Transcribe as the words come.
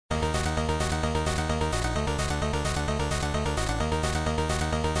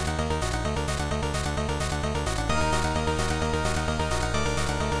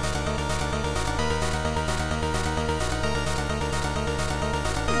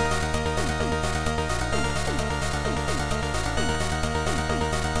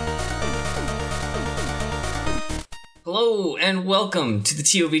Hello and welcome to the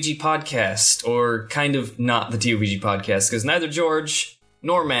TOVG podcast, or kind of not the TOVG podcast, because neither George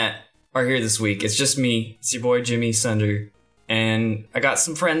nor Matt are here this week. It's just me. It's your boy Jimmy Sunder, and I got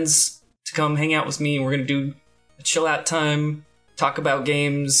some friends to come hang out with me, and we're gonna do a chill out time, talk about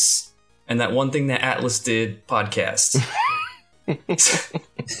games, and that one thing that Atlas did, podcast.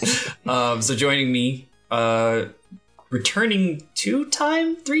 So joining me, returning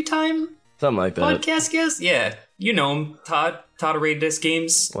three-time something like that podcast guest, yeah. You know him, Todd of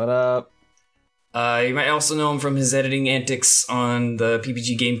RatedSGames. What up? You might also know him from his editing antics on the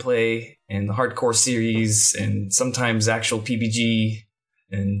PBG gameplay and the hardcore series, and sometimes actual PBG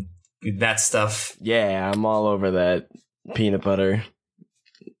and that stuff. Yeah, I'm all over that peanut butter.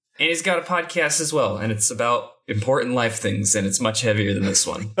 And he's got a podcast as well, and it's about important life things, and it's much heavier than this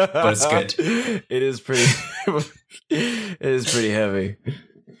one, but it's good. It is pretty. It is pretty heavy.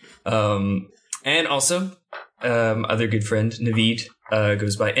 And also. Other good friend, Naveed,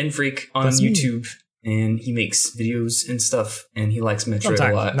 goes by NFreak on YouTube, and he makes videos and stuff, and he likes Metroid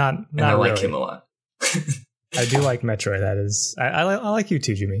a lot. Not I really. like him a lot. I do like Metroid. That is, I like you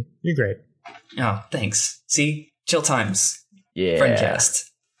too, Jimmy. You're great. Oh, thanks. See, chill times. Yeah. Friendcast.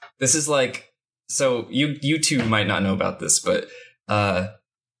 This is like, so you two might not know about this, but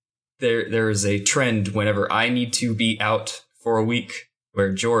there is a trend whenever I need to be out for a week,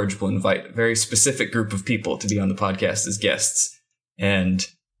 where George will invite a very specific group of people to be on the podcast as guests. And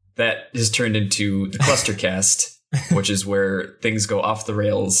that has turned into the Clustercast, which is where things go off the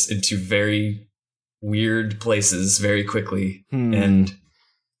rails into very weird places very quickly. And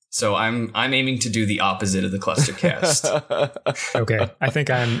so I'm aiming to do the opposite of the Clustercast. Okay. I think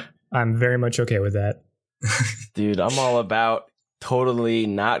I'm very much okay with that. Dude, I'm all about totally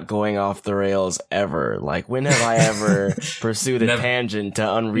not going off the rails ever. Like, when have I ever pursued a tangent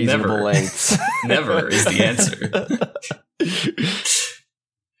to unreasonable lengths? Never is the answer.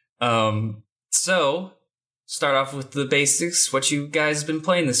 So start off with the basics. What you guys been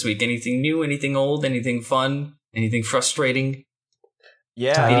playing this week? Anything new? Anything old? Anything fun? Anything frustrating?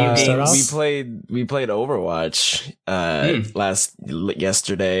 Yeah, video games. We played Overwatch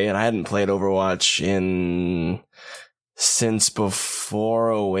yesterday, and I hadn't played Overwatch since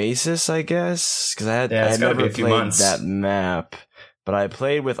before Oasis, I guess, because I had never played that map, but I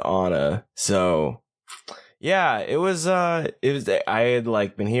played with Anna. So yeah, it was I had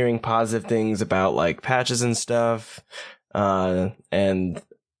like been hearing positive things about like patches and stuff, and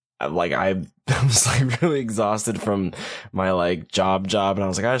like I was like really exhausted from my like job, and I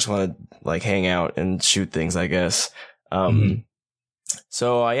was like, I just want to like hang out and shoot things, I guess.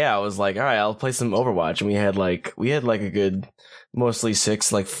 So I was like, all right, I'll play some Overwatch, and we had like a good, mostly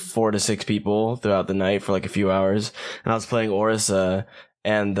 4 to 6 people throughout the night for like a few hours, and I was playing Orisa,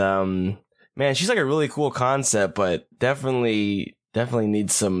 and man, she's like a really cool concept, but definitely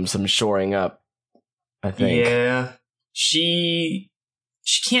needs some shoring up, I think. Yeah, she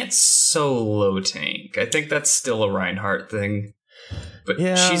can't solo tank. I think that's still a Reinhardt thing, but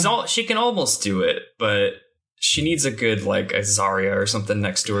yeah. She can almost do it, but she needs a good like a Zarya or something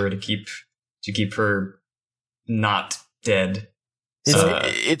next to her to keep her not dead.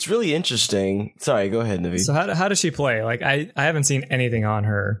 It's really interesting. Sorry, go ahead, Navi. So how does she play? Like I haven't seen anything on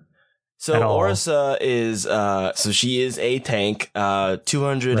her. So Orisa is so she is a tank,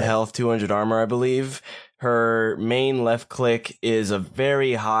 200 health, 200 armor, I believe. Her main left click is a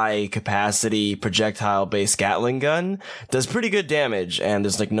very high capacity projectile based Gatling gun. Does pretty good damage, and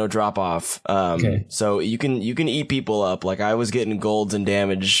there's like no drop off. So you can eat people up. Like, I was getting golds and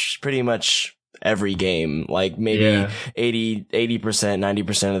damage pretty much every game. Like maybe 80%,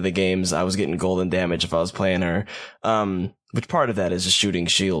 90% of the games I was getting golden damage if I was playing her. Which part of that is just shooting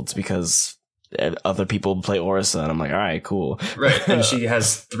shields, because other people play Orisa, and I'm like, all right, cool. Right, and she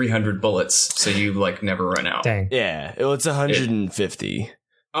has 300 bullets, so you like never run out. Dang. Yeah, it's 150.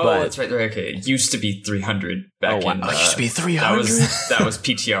 Oh, that's right. Okay, it used to be 300 back in. It used to be 300? That was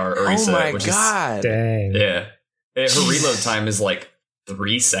PTR Orisa. Oh my god. Dang. Yeah. Her reload time is like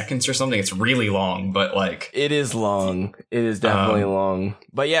 3 seconds or something. It's really long, but like... It is long. It is definitely long.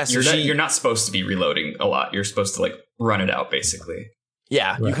 But yeah, so you're not supposed to be reloading a lot. You're supposed to like run it out, basically.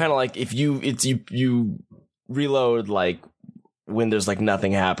 Yeah, right. You kind of like, if you reload like when there's like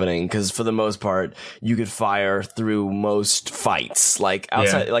nothing happening, because for the most part you could fire through most fights, like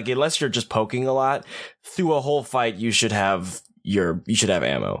outside, like unless you're just poking a lot, through a whole fight you should have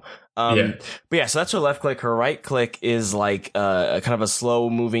ammo. But yeah, so that's her left click. Her right click is like a kind of a slow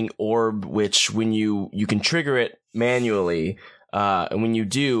moving orb, which when you can trigger it manually. And when you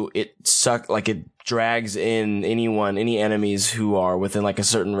do, it drags in any enemies who are within like a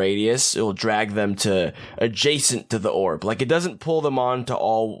certain radius. It will drag them to adjacent to the orb. Like it doesn't pull them onto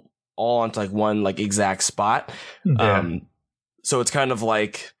all onto like one like exact spot. Yeah. So it's kind of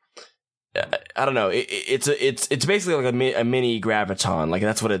like, I don't know. It's basically like a mini graviton. Like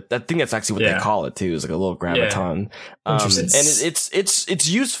that's what I think that's actually what they call it too. Is like a little graviton. And it's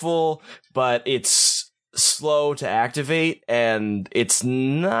useful, but it's slow to activate, and it's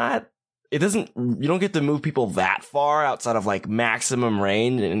not. You don't get to move people that far outside of like maximum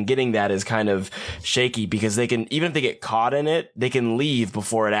range, and getting that is kind of shaky because they can, even if they get caught in it, they can leave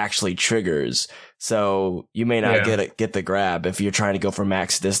before it actually triggers. So you may not get the grab if you're trying to go for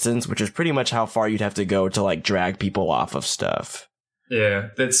max distance, which is pretty much how far you'd have to go to like drag people off of stuff.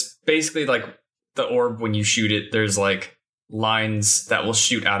 Yeah, that's basically like the orb. When you shoot it, there's like lines that will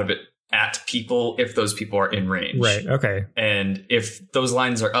shoot out of it at people if those people are in range. Right, okay. And if those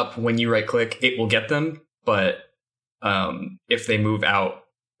lines are up when you right click, it will get them. But if they move out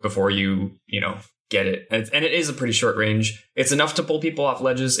before you get it, and it is a pretty short range, it's enough to pull people off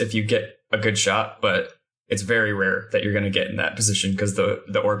ledges if you get a good shot, but it's very rare that you're going to get in that position because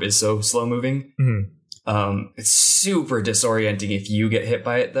the orb is so slow moving. Mm-hmm. It's super disorienting if you get hit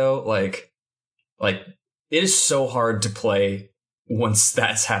by it though. Like it is so hard to play once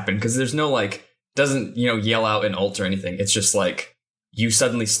that's happened, because there's no like, doesn't yell out an ult or anything. It's just like you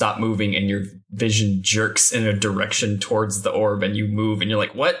suddenly stop moving and your vision jerks in a direction towards the orb, and you move and you're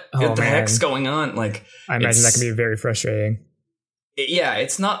like, what the heck's going on? Like, I imagine that can be very frustrating.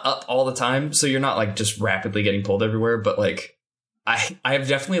 It's not up all the time, so you're not like just rapidly getting pulled everywhere, but like I have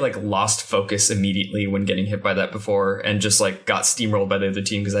definitely like lost focus immediately when getting hit by that before, and just like got steamrolled by the other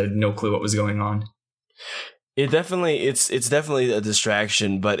team because I had no clue what was going on. It's definitely a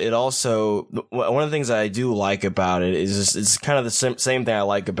distraction, but it also, one of the things I do like about it is it's kind of the same thing I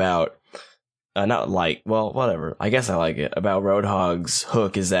like about, I guess I like it about Roadhog's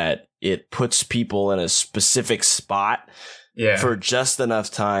hook, is that it puts people in a specific spot for just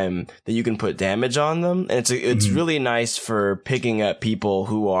enough time that you can put damage on them. And it's really nice for picking up people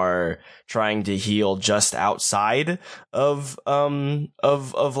who are trying to heal just outside of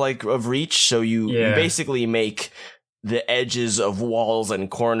reach. So you basically make the edges of walls and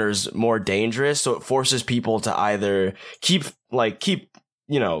corners more dangerous. So it forces people to either keep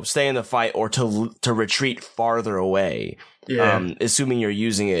stay in the fight, or to retreat farther away. Assuming you're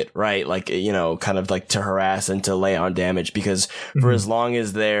using it right, like, kind of like to harass and to lay on damage, because for as long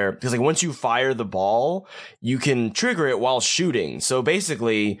as because like once you fire the ball, you can trigger it while shooting. So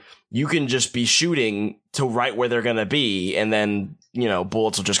basically you can just be shooting to right where they're going to be, and then,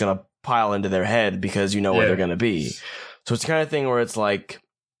 bullets are just going to pile into their head because where they're going to be. So it's the kind of thing where it's like,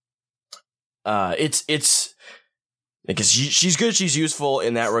 it's because she's good, she's useful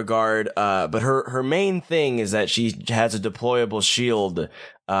in that regard, but her main thing is that she has a deployable shield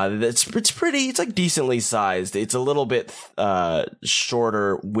it's like decently sized. It's a little bit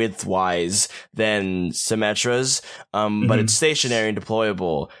shorter width-wise than Symmetra's, but it's stationary and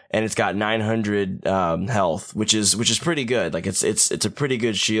deployable, and it's got 900 health, which is pretty good. Like it's a pretty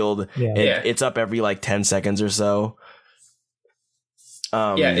good shield. It's up every like 10 seconds or so.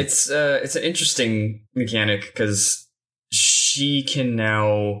 It's an interesting mechanic because she can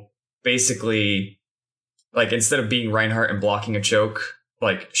now basically, like, instead of being Reinhardt and blocking a choke,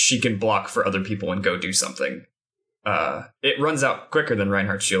 like, she can block for other people and go do something. It runs out quicker than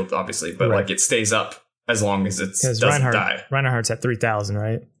Reinhardt's shield, obviously, but like it stays up as long as it doesn't die. Reinhardt's at 3,000,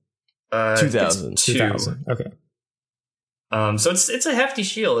 right? 2,000. 2,000. Okay. So it's a hefty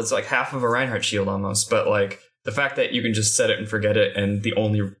shield. It's like half of a Reinhardt shield almost, but like the fact that you can just set it and forget it, and the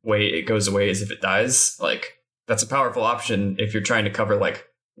only way it goes away is if it dies, like, that's a powerful option if you're trying to cover like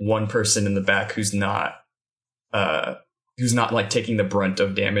one person in the back who's not like taking the brunt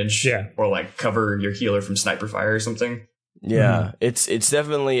of damage, or like cover your healer from sniper fire or something. It's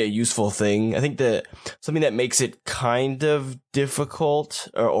definitely a useful thing. I think that something that makes it kind of difficult,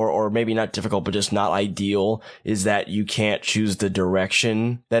 or maybe not difficult, but just not ideal, is that you can't choose the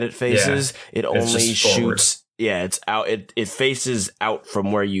direction that it faces. It only shoots. It's out. It faces out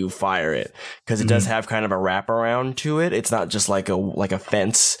from where you fire it, because it does have kind of a wraparound to it. It's not just like a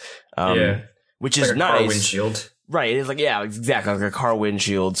fence, which is like a nice. Car windshield. Right, it's like, exactly, like a car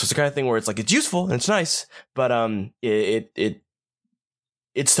windshield. So it's the kind of thing where it's like, it's useful and it's nice, but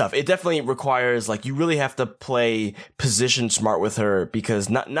it's tough. It definitely requires, like, you really have to play position smart with her, because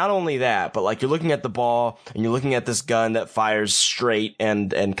not only that, but like, you're looking at the ball and you're looking at this gun that fires straight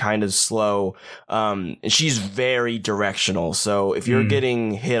and kind of slow. And she's very directional. So if you're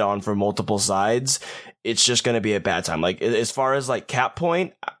getting hit on from multiple sides, it's just going to be a bad time. Like, as far as like cap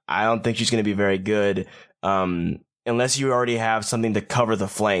point, I don't think she's going to be very good. Unless you already have something to cover the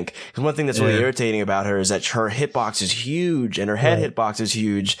flank. Because one thing that's really irritating about her is that her hitbox is huge and her head hitbox is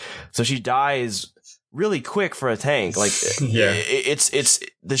huge. So she dies really quick for a tank. Like, it's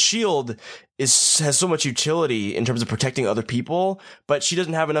the shield has so much utility in terms of protecting other people, but she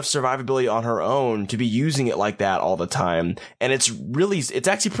doesn't have enough survivability on her own to be using it like that all the time. And it's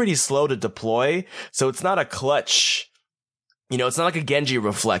actually pretty slow to deploy. So it's not a clutch. You know, it's not like a Genji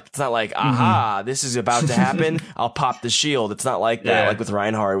reflect. It's not like, aha, this is about to happen. I'll pop the shield. It's not like that, like with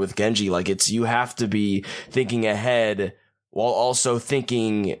Reinhardt, with Genji. Like, you have to be thinking ahead while also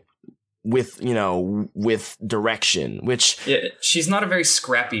thinking with direction, which... Yeah, she's not a very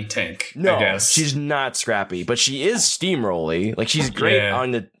scrappy tank, no, I guess. She's not scrappy, but she is steamrolly. Like, she's great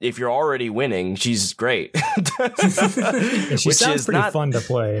if you're already winning, she's great. She sounds pretty fun to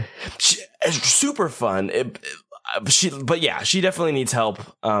play. It's super fun. She definitely needs help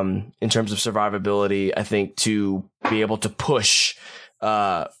in terms of survivability, I think, to be able to push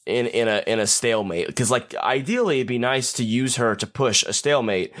in a stalemate, because like ideally it'd be nice to use her to push a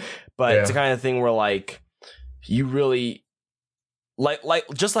stalemate, but it's the kind of thing where like you really like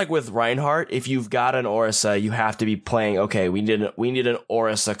just like with Reinhardt, if you've got an Orisa, you have to be playing, okay, we need an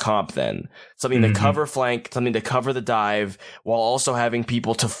Orisa comp, then something to cover flank, something to cover the dive, while also having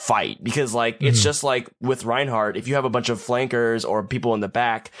people to fight, because like it's just like with Reinhardt, if you have a bunch of flankers or people in the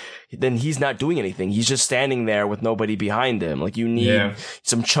back, then he's not doing anything, he's just standing there with nobody behind him. Like, you need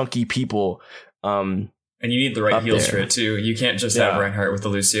some chunky people, and you need the right heals for it too. You can't just have Reinhardt with the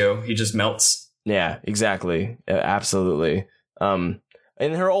Lucio, he just melts. Yeah, exactly. Absolutely. And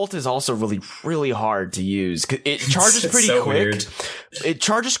her ult is also really, really hard to use. It charges pretty quick. Weird. It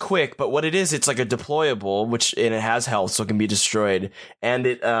charges quick, but what it is, it's like a deployable, and it has health, so it can be destroyed. And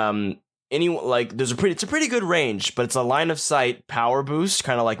it, it's a pretty good range, but it's a line of sight power boost,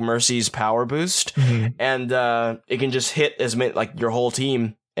 kind of like Mercy's power boost. And, it can just hit like your whole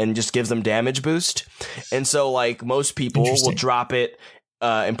team and just gives them damage boost. And so like most people will drop it,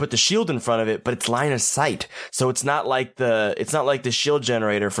 and put the shield in front of it, but it's line of sight. So it's not like the shield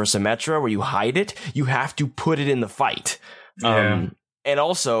generator for Symmetra where you hide it. You have to put it in the fight. And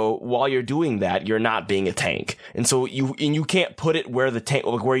also, while you're doing that, you're not being a tank. And so you can't put it where the tank,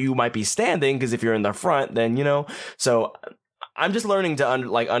 where you might be standing, because if you're in the front, then, so I'm just learning to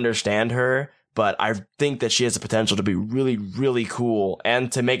understand her. But I think that she has the potential to be really, really cool,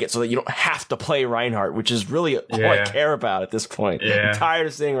 and to make it so that you don't have to play Reinhardt, which is really all I care about at this point. I'm tired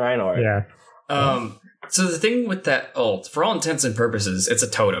of seeing Reinhardt. So the thing with that ult, for all intents and purposes, it's a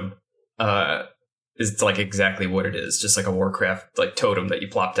totem. It's like exactly what it is, just like a Warcraft like totem that you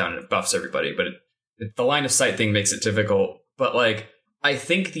plop down and it buffs everybody. But the line of sight thing makes it difficult. But like, I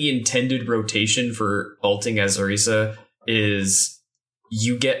think the intended rotation for ulting as Orisa is,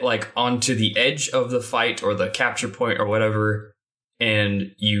 you get like onto the edge of the fight or the capture point or whatever,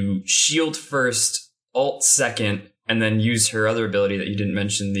 and you shield first, ult second, and then use her other ability that you didn't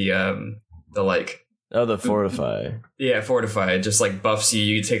mention, the fortify. Yeah, fortify. It just like buffs you.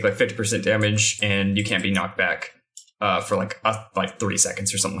 You take like 50% damage, and you can't be knocked back for like 3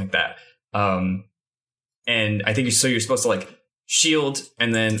 seconds or something like that. And I think you're supposed to like shield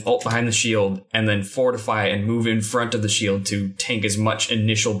and then ult behind the shield and then fortify and move in front of the shield to tank as much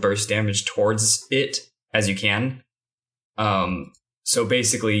initial burst damage towards it as you can. So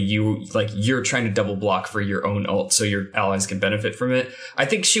basically you're trying to double block for your own ult so your allies can benefit from it. I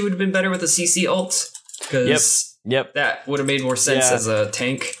think she would have been better with a CC ult, because that would have made more sense as a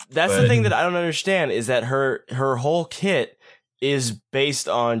tank. That's the thing that I don't understand, is that her whole kit is based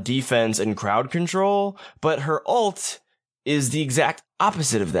on defense and crowd control, but her ult is the exact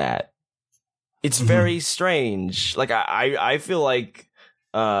opposite of that. It's very strange. Like, I feel like,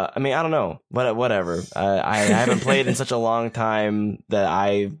 I don't know, but whatever. I haven't played in such a long time that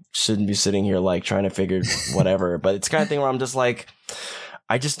I shouldn't be sitting here like trying to figure whatever. But it's the kind of thing where I'm just like,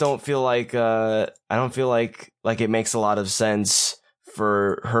 I just don't feel like, I don't feel like it makes a lot of sense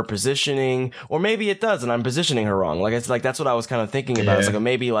for her positioning, or maybe it does, and I'm positioning her wrong. Like, it's like, that's what I was kind of thinking about. It's like,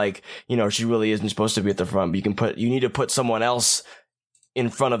 maybe like, she really isn't supposed to be at the front, but you need to put someone else in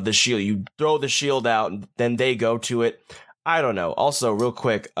front of the shield. You throw the shield out, and then they go to it. I don't know. Also, real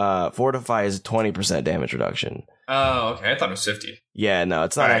quick, fortify is 20% damage reduction. Oh, okay. I thought it was 50. Yeah, no,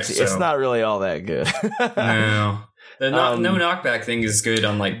 it's not it's not really all that good. No. The no knockback thing is good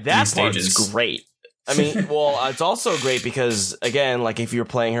on like that stages. Part's great. Well, it's also great because, again, like if you're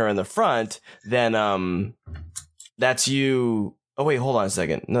playing her in the front, then that's you. Oh wait, hold on a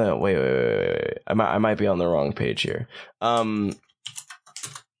second. No, wait. I might be on the wrong page here.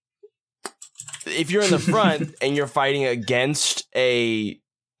 if you're in the front and you're fighting against a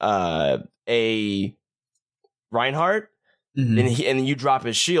Reinhardt, and you drop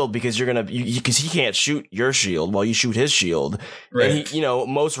his shield because because he can't shoot your shield while you shoot his shield. Right. And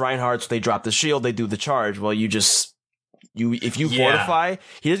most Reinhardts, they drop the shield, they do the charge. Well, if you fortify,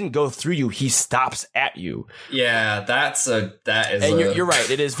 he doesn't go through you, he stops at you. Yeah, you're right,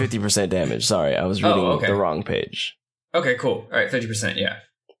 it is 50% damage. Sorry, I was reading the wrong page. Okay, cool. All right, 50%, yeah.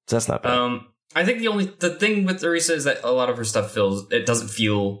 So that's not bad. I think the thing with Orisa is that a lot of her stuff it doesn't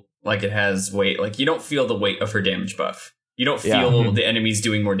feel like it has weight. Like, you don't feel the weight of her damage buff. You don't feel the enemies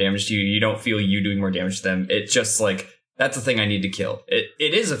doing more damage to you. You don't feel you doing more damage to them. It's just like, that's the thing I need to kill.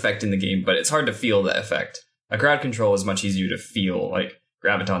 It is affecting the game, but it's hard to feel that effect. A crowd control is much easier to feel, like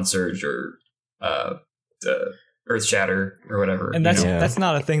Graviton Surge or Earth Shatter or whatever. And that's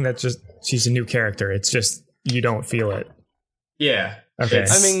not a thing that's just she's a new character. It's just you don't feel it. Yeah. Okay.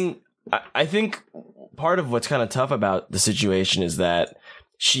 I mean, I think part of what's kind of tough about the situation is that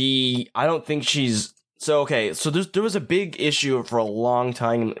I don't think she's... So there was a big issue for a long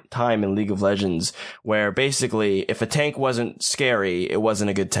time in League of Legends where basically if a tank wasn't scary, it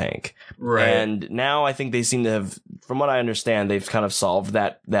wasn't a good tank. Right. And now I think they seem to have, from what I understand, they've kind of solved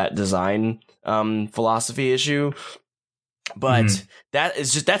that design philosophy issue. But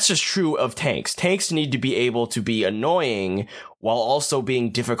that's just true of tanks. Tanks need to be able to be annoying while also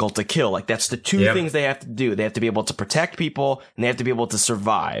being difficult to kill. Like, that's the two things they have to do. They have to be able to protect people and they have to be able to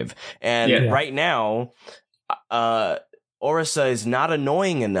survive. And right now, Orisa is not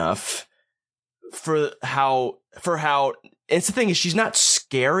annoying enough for how it's the thing is she's not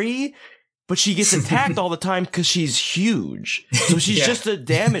scary, but she gets attacked all the time because she's huge. So she's just a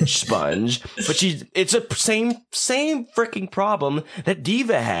damage sponge. But it's a same freaking problem that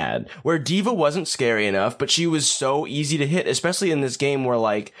D.Va had, where D.Va wasn't scary enough, but she was so easy to hit, especially in this game where,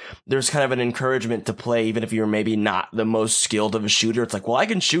 like, there's kind of an encouragement to play even if you're maybe not the most skilled of a shooter. It's like, well, I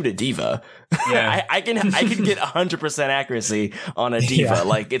can shoot a D.Va. Yeah. I can get 100% accuracy on a D.Va. Yeah.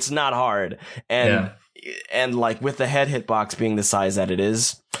 Like, it's not hard. And like, with the head hitbox being the size that it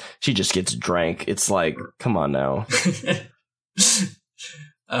is, she just gets drank. It's like, come on now.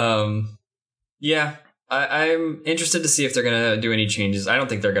 I'm interested to see if they're gonna do any changes. I don't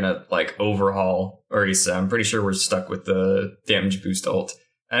think they're gonna like overhaul Orisa. I'm pretty sure we're stuck with the damage boost ult.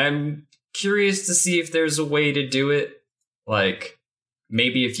 And I'm curious to see if there's a way to do it. Like,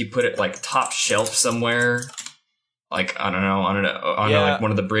 maybe if you put it like top shelf somewhere, like I don't know, on like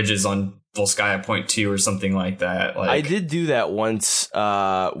one of the bridges on Volskaya Point 2 or something like that. Like, I did do that once.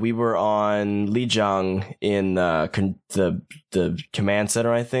 We were on Lijiang in the command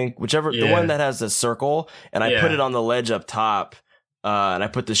center, I think, the one that has a circle, and I put it on the ledge up top, and I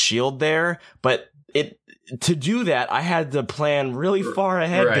put the shield there. But to do that, I had to plan really far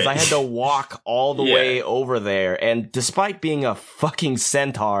ahead because I had to walk all the way over there, and despite being a fucking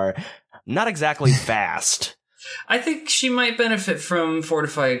centaur, not exactly fast. I think she might benefit from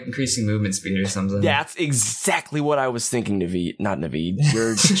Fortify increasing movement speed or something. That's exactly what I was thinking, Naveed. Not Naveed.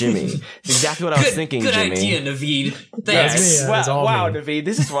 You're Jimmy. Exactly what I was thinking, good Jimmy. Good idea, Naveed. Thanks. Wow, Naveed.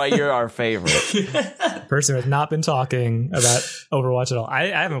 This is why you're our favorite. Person has not been talking about Overwatch at all. I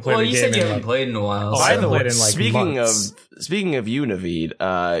haven't played the game. You said you haven't played in a while. By the way, speaking of you,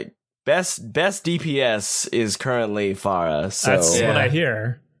 Naveed, best DPS is currently Farah. So that's what I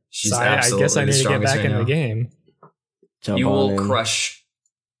hear. She's I guess I need to get back into the game. You will crush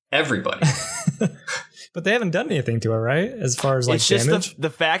everybody. But they haven't done anything to her, right? As far as like it's damage? just the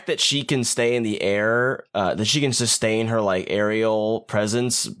fact that she can stay in the air, that she can sustain her like aerial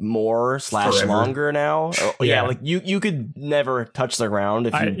presence more / longer now. Yeah, like you could never touch the ground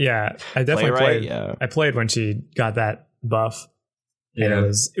if you I definitely played. Yeah. I played when she got that buff. Yeah. And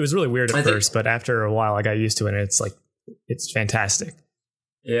it was really weird at first, but after a while I got used to it, and it's fantastic.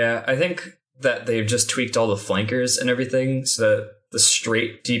 Yeah, I think that they've just tweaked all the flankers and everything so that the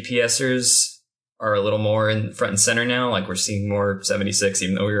straight DPSers are a little more in front and center now. Like, we're seeing more 76,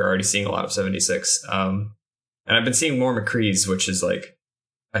 even though we were already seeing a lot of 76. And I've been seeing more McCrees, which is like,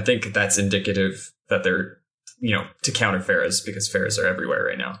 I think that's indicative that they're, to counter Pharahs, because Pharahs are everywhere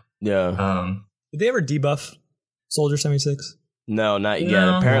right now. Yeah. Did they ever debuff Soldier 76? No, not yet.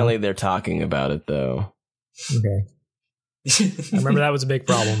 Apparently they're talking about it, though. Okay. I remember that was a big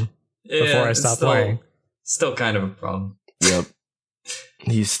problem before I stopped playing. Still kind of a problem. Yep.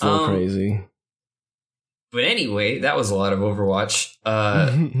 He's still crazy. But anyway, that was a lot of Overwatch.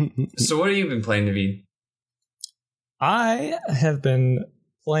 So what have you been playing, Naveed? I have been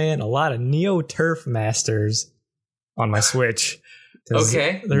playing a lot of Neo Turf Masters on my Switch.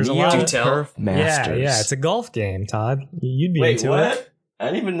 Okay. There's a lot of Turf Masters. Yeah, it's a golf game, Todd. You'd be into it. I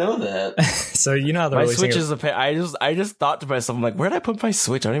didn't even know that. So you know how my Switch is I just thought to myself, I'm like, where did I put my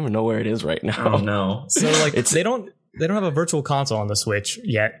Switch? I don't even know where it is right now. Oh no. So like they don't have a virtual console on the Switch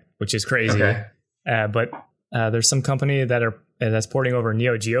yet, which is crazy. Okay. But there's some company that's porting over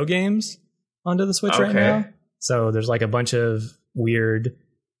Neo Geo games onto the Switch right now. So there's like a bunch of weird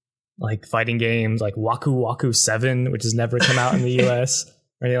like fighting games like Waku Waku 7, which has never come out in the US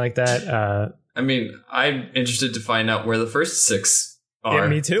or anything like that. I mean, I'm interested to find out where the first 6 are. Yeah,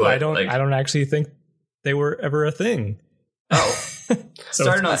 me too. I don't actually think they were ever a thing. Oh. So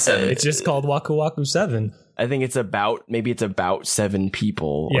starting on 7. It's just called Waku Waku 7. I think it's about 7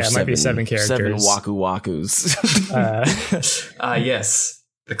 people. Yeah, it might be 7 characters. 7 Waku Wakus. Yes.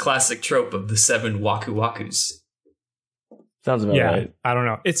 The classic trope of the 7 Waku Wakus. Sounds about right. I don't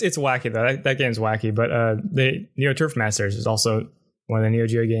know. It's wacky though. That game's wacky, but the Neo Turf Masters is also one of the Neo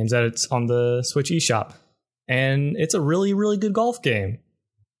Geo games that it's on the Switch eShop, and it's a really, really good golf game.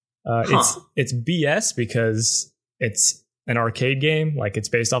 It's BS because it's an arcade game, like it's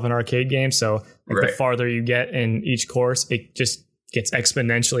based off an arcade game. So the farther you get in each course, it just gets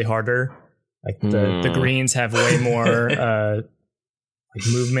exponentially harder. Like the greens have way more like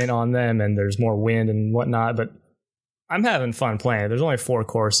movement on them, and there's more wind and whatnot. But I'm having fun playing. There's only 4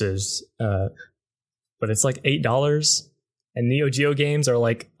 courses, but it's like $8, and Neo Geo games are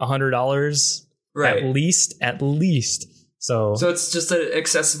like $100 at least. So it's just an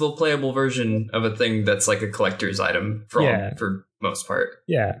accessible, playable version of a thing that's like a collector's item for most part.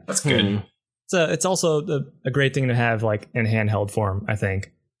 Yeah, that's good. So it's also a great thing to have like in handheld form, I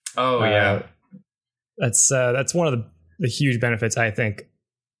think. Oh yeah, that's one of the huge benefits I think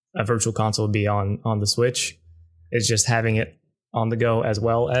a virtual console would be on the Switch. Is just having it on the go as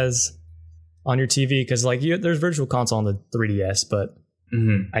well as on your TV, because like there's virtual console on the 3DS, but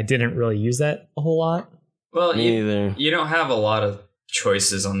I didn't really use that a whole lot. Well, you don't have a lot of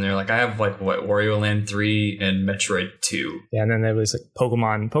choices on there. Like I have like Wario Land 3 and Metroid 2. Yeah, and then there was like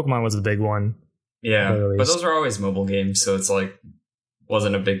Pokemon. Pokemon was the big one. Yeah, but those are always mobile games, so it's like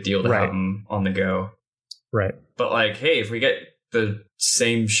wasn't a big deal to have them on the go. Right. But like, hey, if we get the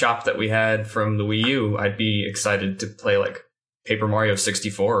same shop that we had from the Wii U, I'd be excited to play like Paper Mario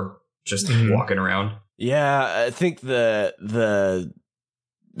 64 just walking around. Yeah, I think the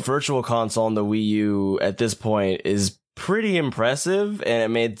virtual console on the Wii U at this point is pretty impressive, and I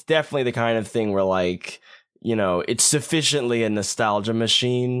mean it's definitely the kind of thing where like, you know, it's sufficiently a nostalgia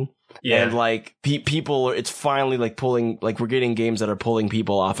machine. Yeah. And like people, it's finally like pulling, like we're getting games that are pulling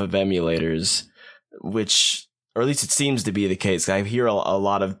people off of emulators, which, or at least it seems to be the case. I hear a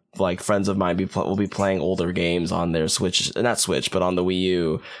lot of like friends of mine will be playing older games on their Switch, not Switch, but on the Wii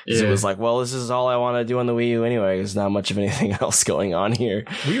U. Yeah. So it was like, well, this is all I want to do on the Wii U anyway. There's not much of anything else going on here.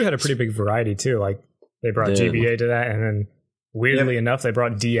 Wii U had a pretty big variety too. Like they brought GBA to that, and then weirdly enough, they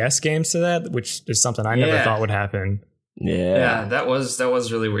brought DS games to that, which is something I never thought would happen. Yeah, that was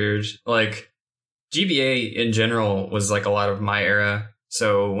really weird. Like GBA in general was like a lot of my era.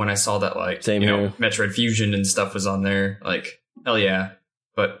 So when I saw that, like, Metroid Fusion and stuff was on there, like, hell yeah,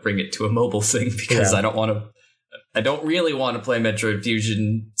 but bring it to a mobile thing, because I don't really want to play Metroid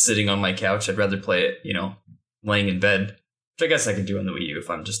Fusion sitting on my couch. I'd rather play it, laying in bed, which I guess I could do on the Wii U if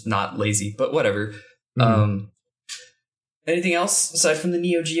I'm just not lazy, but whatever. Anything else aside from the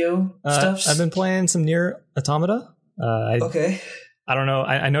Neo Geo stuff? I've been playing some Nier Automata. Okay. I don't know.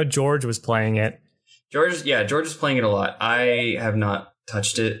 I know George was playing it. George is playing it a lot. I have not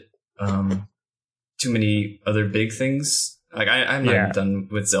touched it. Too many other big things. Like I'm not even done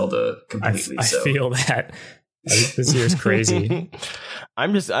with Zelda completely. I feel that. This year's crazy.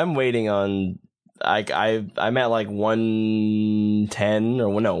 I'm waiting on. I'm at like 110 or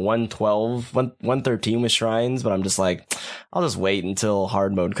 112, 113 with shrines, but I'm just like, I'll just wait until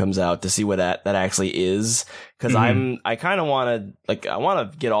hard mode comes out to see what that actually is. Cause I kind of want to, I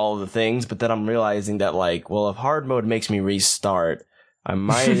want to get all of the things, but then I'm realizing that like, well, if hard mode makes me restart, I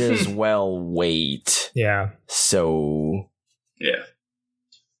might as well wait. Yeah. So. Yeah.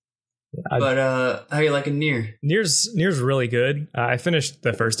 But how are you liking Nier? Nier's really good. I finished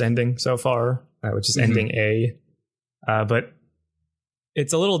the first ending so far, which is ending A. But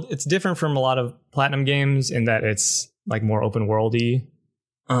it's different from a lot of Platinum games in that it's like more open worldy.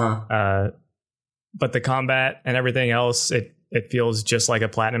 But the combat and everything else, it feels just like a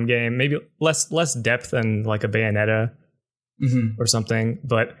Platinum game. Maybe less depth than like a Bayonetta or something.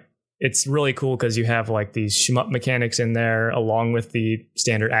 But it's really cool because you have like these shmup mechanics in there along with the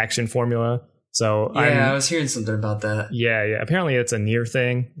standard action formula. So I was hearing something about that. Yeah. Apparently it's a Nier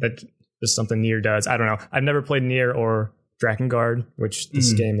thing. That just something Nier does. I don't know. I've never played Nier or Drakengard, which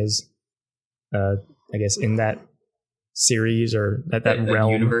this game is, I guess, in that series or that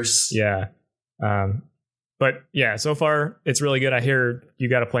realm universe. Yeah. But yeah, so far it's really good. I hear you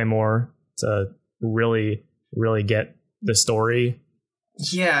got to play more to really, really get the story.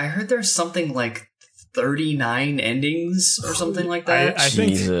 Yeah, I heard there's something like 39 endings or something like that. I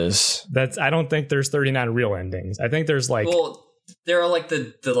think Jesus. I don't think there's 39 real endings. I think there's like, well, there are like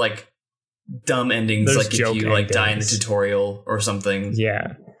the like dumb endings, like if you like die in the tutorial or something.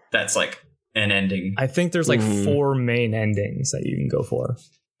 Yeah, that's like an ending. I think there's like 4 main endings that you can go for.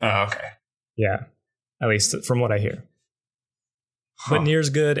 Oh, okay. Yeah, at least from what I hear. Huh. But Nier's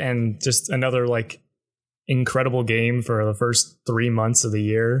good, and just another like incredible game for the first 3 months of the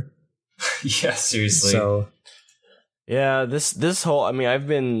year. Yeah, seriously. So yeah, this whole, I mean, I've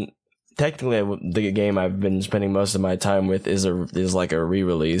been technically the game I've been spending most of my time with is like a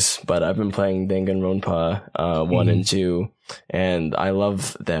re-release, but I've been playing Danganronpa 1 and 2, and I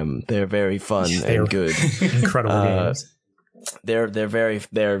love them. They're very fun and good. Incredible games.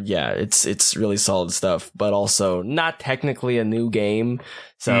 It's really solid stuff, but also not technically a new game,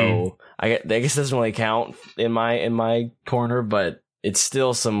 so I guess it doesn't really count in my corner, but it's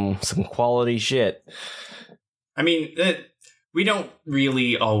still some quality shit. I mean, we don't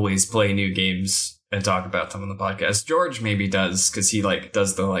really always play new games and talk about them on the podcast. George maybe does, because he like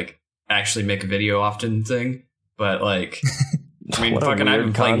does the like actually make a video often thing, but like I mean, fucking, I've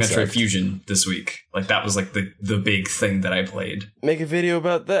been playing Metroid Fusion this week. Like, that was like the big thing that I played. Make a video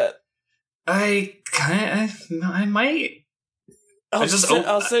about that. I might.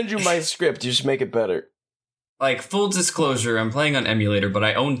 I'll send you my script. You just make it better. Like, full disclosure, I'm playing on emulator, but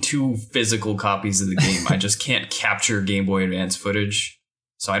I own 2 physical copies of the game. I just can't capture Game Boy Advance footage,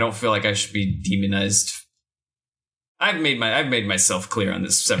 so I don't feel like I should be demonized. I've made myself clear on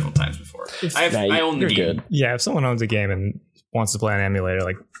this several times before. I own the game. Good. Yeah, if someone owns a game and wants to play on emulator,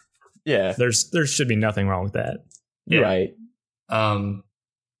 like, yeah, there should be nothing wrong with that. Yeah. Right.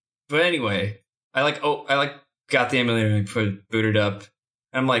 But anyway, I got the emulator and booted up.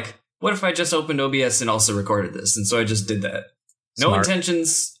 And I'm like, what if I just opened OBS and also recorded this? And so I just did that. No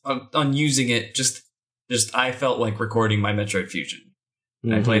intentions on using it. Just I felt like recording my Metroid Fusion.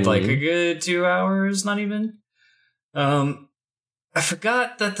 And I played like a good 2 hours, not even. I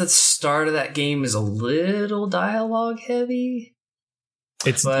forgot that the start of that game is a little dialogue heavy.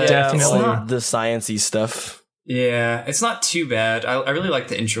 It's definitely the sciencey stuff. Yeah, it's not too bad. I really like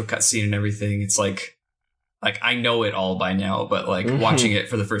the intro cutscene and everything. It's like I know it all by now, but like watching it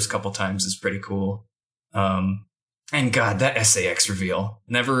for the first couple times is pretty cool. And God, that SAX reveal,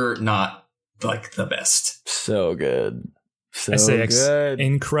 never not like the best. So good. So SAX, good.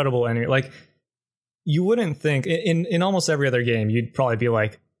 Incredible enemy. Like, you wouldn't think in almost every other game you'd probably be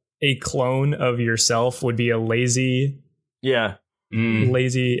like, a clone of yourself would be a lazy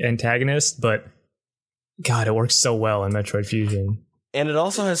antagonist, but God, it works so well in Metroid Fusion. And it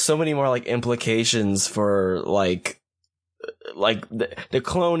also has so many more like implications for like the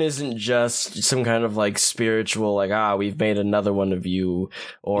clone isn't just some kind of like spiritual like we've made another one of you,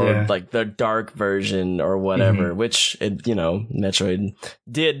 or like the dark version or whatever, which it, Metroid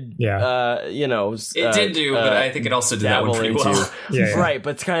did it did do, but I think it also did that one pretty well. Right,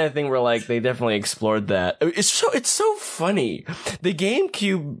 but it's kind of thing where like they definitely explored that. It's so funny. The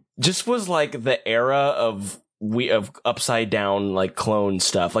GameCube just was like the era of upside down like clone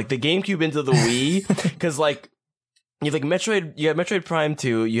stuff, like the GameCube into the Wii, because like you have Metroid Prime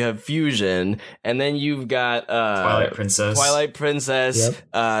 2, you have Fusion, and then you've got Twilight Princess.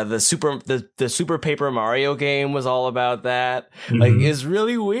 Yep. The Super Paper Mario game was all about that. Like, it's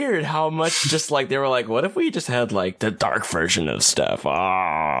really weird how much just like they were like, what if we just had like the dark version of stuff?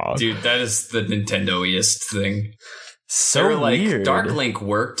 Dude, that is the Nintendo-iest thing. So they were like, weird. Dark Link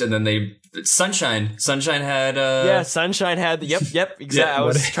worked, and then Sunshine had Sunshine had yep exactly. I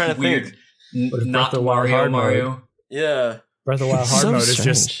was trying to think. Not Mario. Yeah. Breath of the Wild hard mode is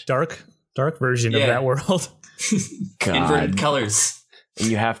just dark version of that world. God. Inverted colors. And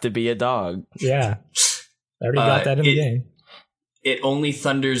you have to be a dog. Yeah. I already got that in the game. It only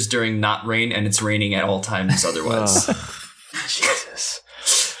thunders during not rain, and it's raining at all times otherwise. Jesus.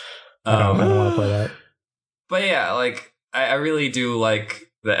 I don't want to play that. But yeah, like, I really do like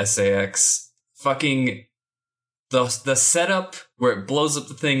the SAX. Fucking the setup where it blows up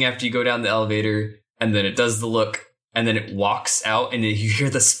the thing after you go down the elevator, and then it does the look, and then it walks out, and you hear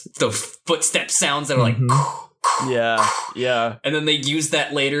the footstep sounds that are like, yeah. And then they use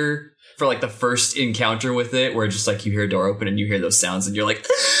that later for like the first encounter with it, where just like you hear a door open and you hear those sounds, and you're like,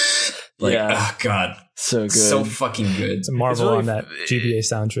 oh God, so good, so fucking good. It's a marvel on that GBA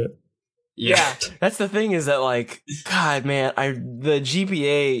sound trip. Yeah, that's the thing is that, like, God, man, the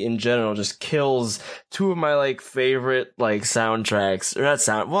GPA in general just kills two of my, like, favorite, like, soundtracks, or not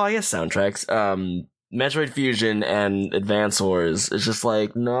soundtracks, Metroid Fusion and Advance Wars. It's just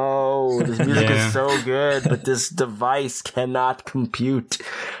like, no, this music is so good, but this device cannot compute.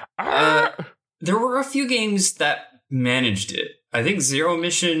 There were a few games that managed it. I think Zero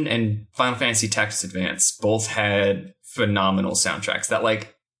Mission and Final Fantasy Tactics Advance both had phenomenal soundtracks that,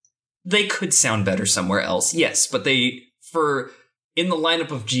 like, they could sound better somewhere else, yes, but in the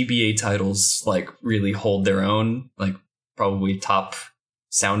lineup of GBA titles, like, really hold their own, like, probably top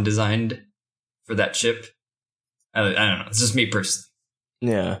sound designed for that chip. I don't know. It's just me personally.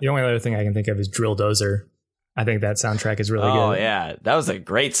 Yeah. The only other thing I can think of is Drill Dozer. I think that soundtrack is really good. Oh, yeah. That was a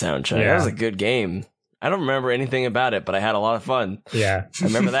great soundtrack. Yeah. That was a good game. I don't remember anything about it, but I had a lot of fun. Yeah. I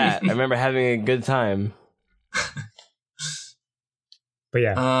remember that. I remember having a good time. But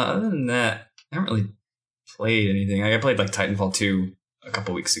yeah. Other than that, I haven't really played anything. I played like Titanfall 2 a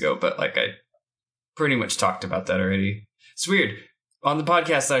couple weeks ago, but like I pretty much talked about that already. It's weird. On the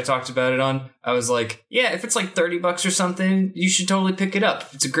podcast that I talked about it on, I was like, yeah, if it's like $30 or something, you should totally pick it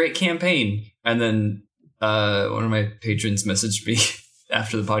up. It's a great campaign. And then one of my patrons messaged me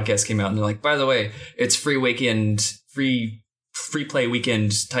after the podcast came out, and they're like, by the way, it's free play weekend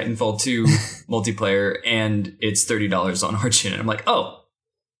Titanfall 2 multiplayer, and it's $30 on Origin. And I'm like, oh,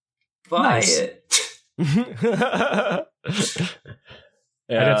 buy it. I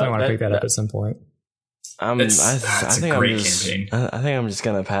definitely want to pick that up at some point. It's a great campaign. I think I'm just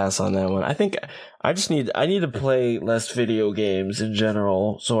gonna pass on that one. I think I need to play less video games in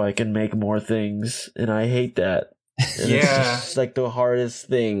general so I can make more things, and I hate that. And it's just like the hardest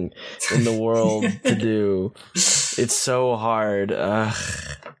thing in the world to do. It's so hard. I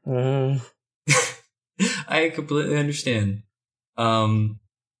completely understand. I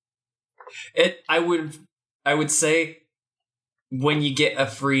would say when you get a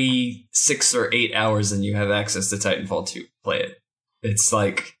free 6 or 8 hours and you have access to Titanfall 2, play it. It's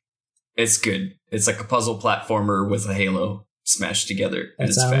like, it's good. It's like a puzzle platformer with a Halo smashed together. And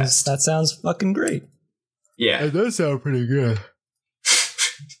it's fast. That sounds fucking great. Yeah. It does sound pretty good.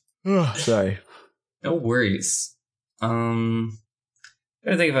 Sorry. No worries. I don't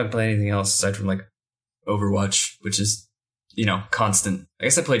think if I played anything else aside from like Overwatch, which is, constant. I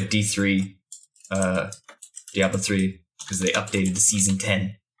guess I played D3, Diablo 3, because they updated to Season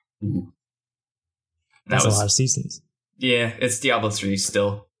 10. Ooh. That's a lot of seasons. Yeah, it's Diablo 3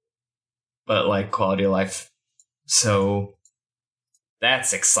 still, but like quality of life. So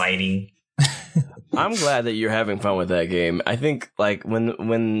that's exciting. I'm glad that you're having fun with that game. I think like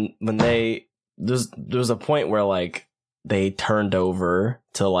when there's a point where like they turned over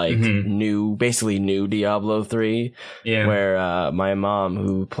to like new Diablo 3, where my mom,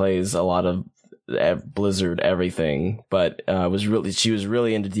 who plays a lot of Blizzard everything, but she was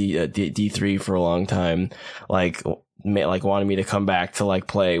really into D3 for a long time, like wanted me to come back to like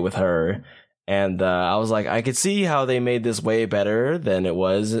play with her. And I was like, I could see how they made this way better than it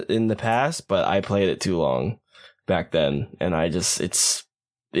was in the past, but I played it too long back then, and it's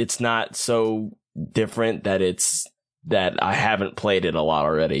not so different that I haven't played it a lot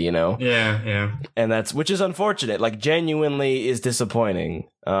already, Yeah. And which is unfortunate. Like, genuinely is disappointing.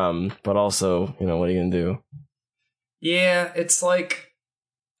 But also, what are you gonna do? Yeah, it's like,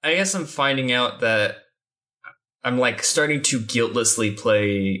 I guess I'm finding out that I'm like starting to guiltlessly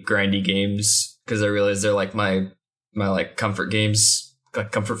play grindy games because I realize they're like my like comfort games,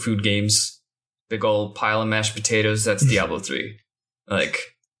 like comfort food games. Big old pile of mashed potatoes. That's Diablo 3. Like,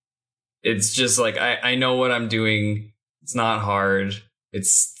 it's just like I know what I'm doing. It's not hard.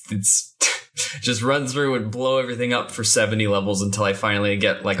 It's just run through and blow everything up for 70 levels until I finally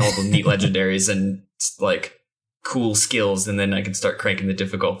get like all the neat legendaries and like cool skills, and then I can start cranking the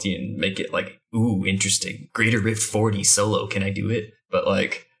difficulty and make it like, ooh, interesting. Greater Rift 40 solo, can I do it? But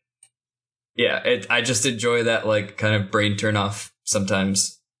like, yeah, I just enjoy that like kind of brain turn off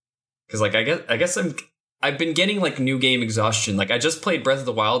sometimes, because like I guess I've been getting like new game exhaustion. Like I just played Breath of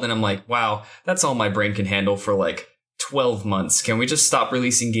the Wild and I'm like, wow, that's all my brain can handle for like 12 months. Can we just stop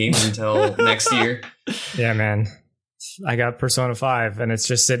releasing games until next year? Yeah, man. I got Persona 5 and it's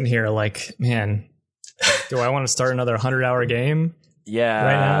just sitting here like, man, do I want to start another 100-hour game? Yeah,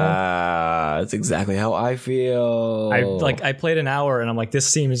 right now? That's exactly how I feel. I played an hour and I'm like, this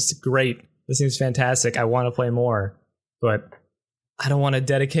seems great. This seems fantastic. I want to play more, but I don't want to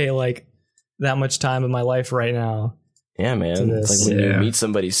dedicate like that much time of my life right now. Yeah, man. It's like when you meet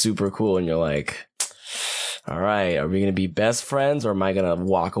somebody super cool and you're like, all right, are we going to be best friends or am I going to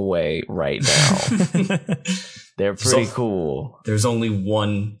walk away right now? They're pretty cool. There's only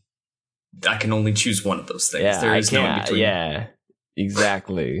one I can only choose one of those things. Yeah, There is no in between. Yeah,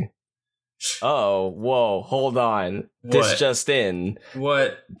 exactly. Oh, whoa, hold on. What? This just in.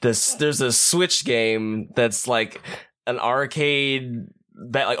 What? There's a Switch game that's like an arcade,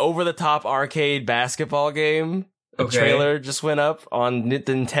 like over-the-top arcade basketball game. A trailer just went up on the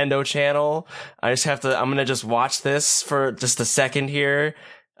Nintendo channel. I'm gonna just watch this for just a second here,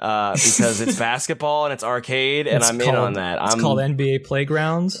 because it's basketball and it's arcade, and I'm in on that. It's called NBA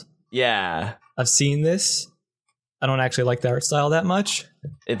Playgrounds. Yeah. I've seen this. I don't actually like the art style that much.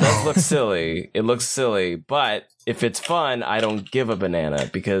 It does look silly. It looks silly, but if it's fun, I don't give a banana,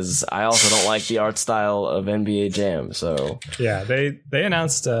 because I also don't like the art style of NBA Jam. So yeah, they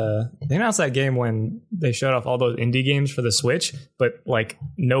announced that game when they showed off all those indie games for the Switch, but like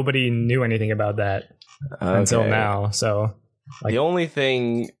nobody knew anything about that until now. So the only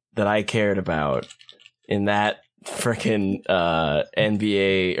thing that I cared about in that freaking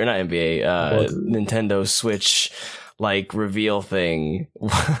NBA, or not NBA, Nintendo Switch like reveal thing was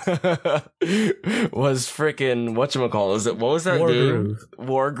freaking whatchamacallit. What was that dude?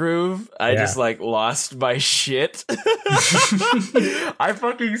 Wargroove. I just like lost my shit. I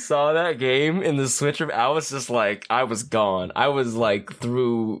fucking saw that game in the Switch. I was just like, I was gone. I was like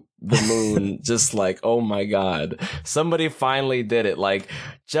through the moon, just like, oh my god, somebody finally did it. Like,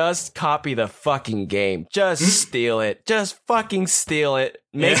 just copy the fucking game, just steal it, just fucking steal it,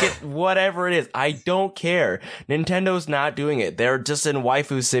 make it whatever it is. I don't care. Nintendo's not doing it. They're just in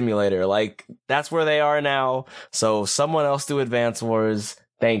Waifu Simulator. Like, that's where they are now. So someone else do Advance Wars.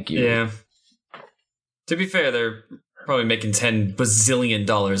 Thank you. Yeah, to be fair, they're probably making $10 bazillion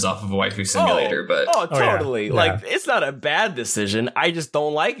off of a Waifu Simulator, but totally. Yeah. Like, it's not a bad decision. I just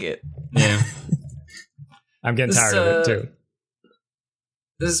don't like it. Yeah. I'm getting tired of it too.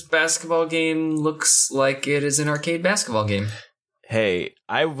 This basketball game looks like it is an arcade basketball game. Hey,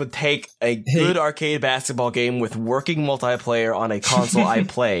 I would take a good arcade basketball game with working multiplayer on a console I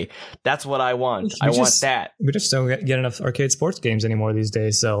play. That's what I want. I want that. We just don't get enough arcade sports games anymore these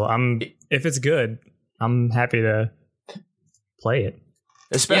days. So if it's good, I'm happy to play it.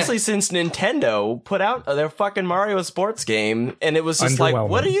 Especially since Nintendo put out their fucking Mario sports game, and it was just like,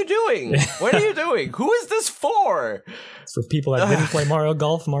 what are you doing? What are you doing? Who is this for? It's for people that didn't play Mario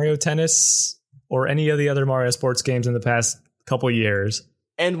Golf, Mario Tennis, or any of the other Mario sports games in the past couple years.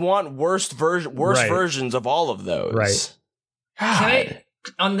 And want worst versions of all of those. Right.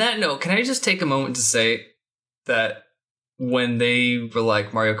 On that note, can I just take a moment to say that when they were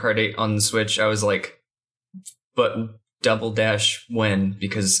like Mario Kart 8 on the Switch, I was like, but Double Dash when?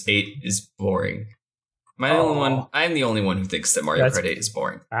 Because 8 is boring. I'm the only one who thinks that Mario Kart 8 is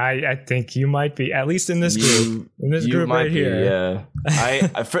boring. I think you might be, at least in this group. Group right here. Yeah. I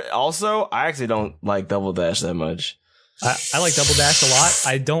actually don't like Double Dash that much. I like Double Dash a lot.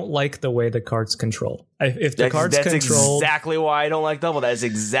 I don't like the way the carts control. If the carts controlled, exactly why I don't like Double Dash. That's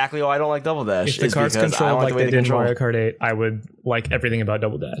exactly why I don't like Double Dash. If the carts controlled like they did in Mario Kart 8, I would like everything about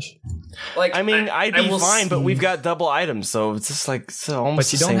Double Dash. Like, I mean, I'd be fine, but we've got double items, so it's just like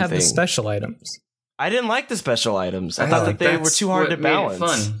almost. But you don't have the special items. I didn't like the special items. I thought that they were too hard to balance.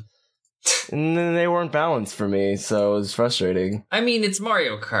 Fun. And then they weren't balanced for me, so it was frustrating. I mean, it's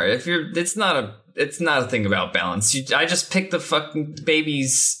Mario Kart. It's not a thing about balance. I just pick the fucking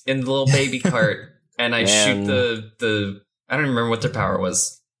babies in the little baby cart, and I shoot the. I don't remember what their power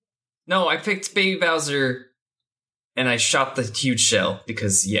was. No, I picked Baby Bowser, and I shot the huge shell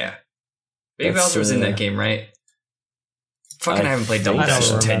because Baby Bowser was in that game, right? Fucking, I haven't played Double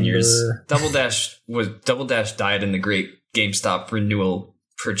Dash in 10 years. Double Dash died in the great GameStop renewal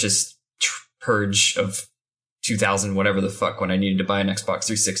purge of 2000, whatever the fuck, when I needed to buy an Xbox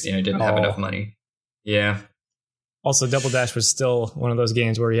 360 and I didn't have enough money. Yeah. Also, Double Dash was still one of those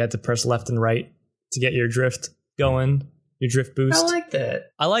games where you had to press left and right to get your drift going, your drift boost. I like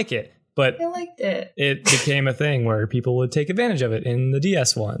that. I like it, but I like that. It became a thing where people would take advantage of it in the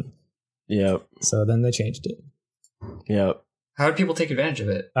DS one. Yep. So then they changed it. Yep. How did people take advantage of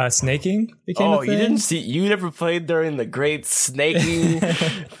it? Snaking became a thing. You didn't see? You never played during the great snaking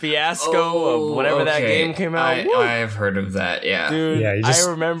fiasco of whenever that game came out? I've heard of that, yeah. Dude, I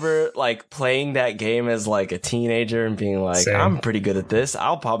remember like playing that game as like a teenager and being like, I'm pretty good at this.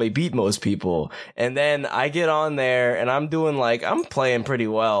 I'll probably beat most people. And then I get on there and I'm playing pretty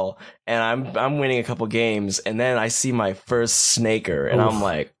well. And I'm winning a couple games. And then I see my first snaker and I'm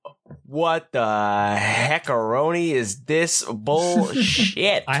like, what the heckaroni is this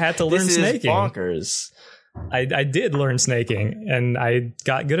bullshit? I had to learn snaking. This is bonkers. I did learn snaking, and I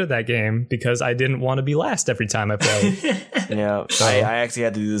got good at that game because I didn't want to be last every time I played. Yeah, I actually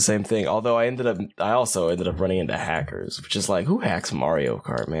had to do the same thing. Although I also ended up running into hackers, which is like, who hacks Mario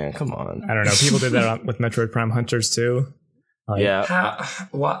Kart, man? Come on. I don't know. People did that with Metroid Prime Hunters too. Like, yeah.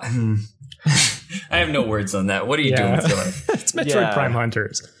 What? I have no words on that. What are you doing with your life? It's Metroid Prime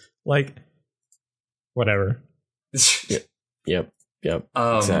Hunters. Like, whatever. Yep.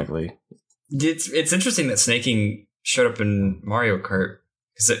 Exactly. It's interesting that snaking showed up in Mario Kart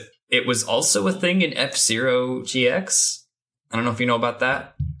because it was also a thing in F-Zero GX. I don't know if you know about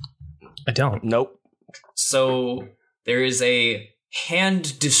that. I don't. Nope. So there is a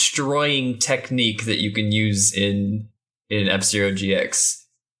hand destroying technique that you can use in F-Zero GX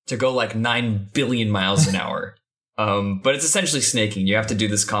to go like 9 billion miles an hour. But it's essentially snaking. You have to do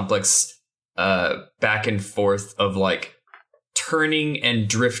this complex back and forth of like turning and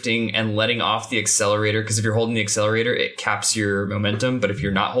drifting and letting off the accelerator, because if you're holding the accelerator, it caps your momentum. But if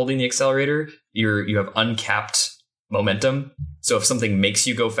you're not holding the accelerator, you have uncapped momentum. So if something makes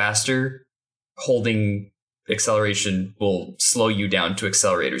you go faster, holding acceleration will slow you down to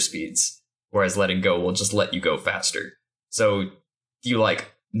accelerator speeds, whereas letting go will just let you go faster. So you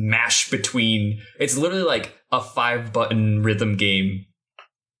like mash between, it's literally like a 5-button rhythm game,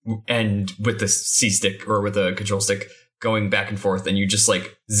 and with the C stick or with a control stick going back and forth, and you just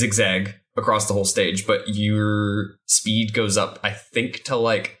like zigzag across the whole stage, but your speed goes up, I think, to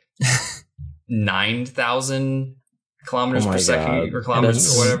like 9,000 kilometers per second or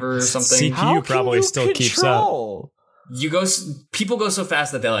kilometers or whatever or something. CPU probably still keeps up. People go so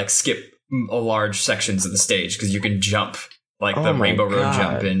fast that they like skip a large sections of the stage because you can jump like the Rainbow Road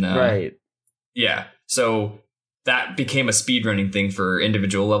jump in right. Yeah. So that became a speedrunning thing for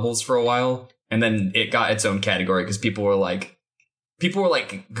individual levels for a while. And then it got its own category because people were like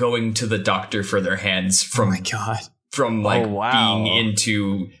going to the doctor for their hands from being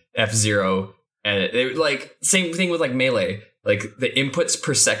into F-Zero. And it like same thing with like Melee. Like the inputs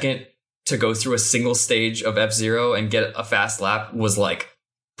per second to go through a single stage of F-Zero and get a fast lap was like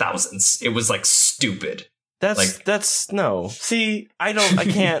thousands. It was like stupid. That's no. See, I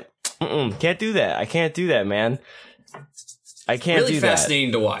can't can't do that. I can't do that, man. I can't really do that. Really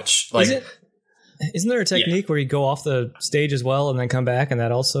fascinating to watch. Like, isn't there a technique where you go off the stage as well and then come back, and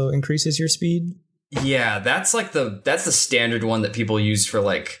that also increases your speed? Yeah, that's the standard one that people use for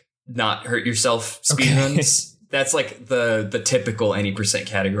like not hurt yourself speedruns. That's like the typical any percent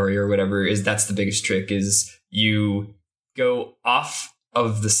category or whatever. That's the biggest trick is you go off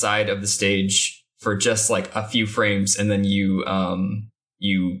of the side of the stage for just like a few frames, and then you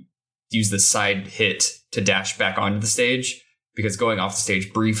use the side hit to dash back onto the stage, because going off the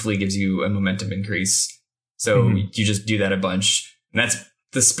stage briefly gives you a momentum increase. So you just do that a bunch. And that's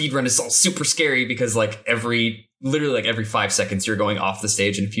the speed run is all super scary because like every 5 seconds you're going off the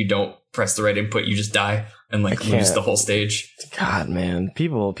stage, and if you don't press the right input, you just die and like lose the whole stage. God, man,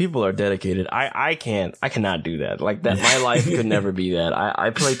 people are dedicated. I cannot do that. Like that, my life could never be that. I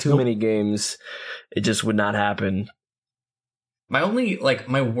play too many games. It just would not happen. My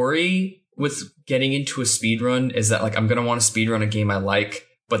worry with getting into a speedrun is that like I'm gonna want to speedrun a game I like,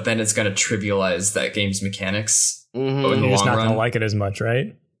 but then it's gonna trivialize that game's mechanics. You're just not gonna like it as much,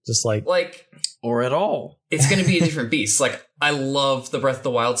 right? Just like or at all. It's gonna be a different beast. Like I love the Breath of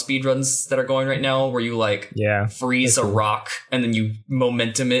the Wild speedruns that are going right now, where you like freeze a rock and then you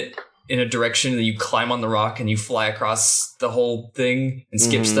momentum it in a direction, and then you climb on the rock and you fly across the whole thing and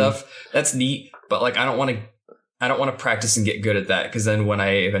skip stuff. That's neat, but like I don't want to practice and get good at that, because then when I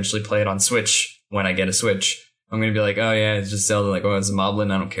eventually play it on Switch, when I get a Switch, I'm going to be like, oh yeah, it's just Zelda, like, oh, it's a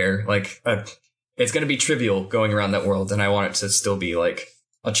moblin, I don't care. Like, it's going to be trivial going around that world, and I want it to still be like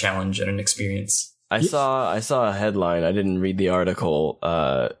a challenge and an experience. I saw a headline, I didn't read the article,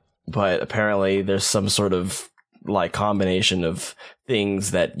 but apparently there's some sort of like combination of things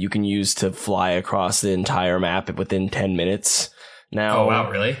that you can use to fly across the entire map within 10 minutes. Now, oh wow,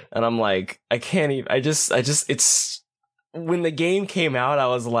 really? And I'm like, I can't even. I just. It's when the game came out, I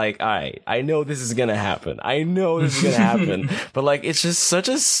was like, all right, I know this is gonna happen. But like, it's just such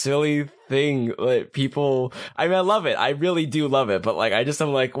a silly thing. Like people, I mean, I love it. I really do love it. But like,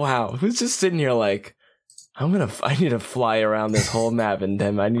 I'm like, wow, who's just sitting here like, I need to fly around this whole map, and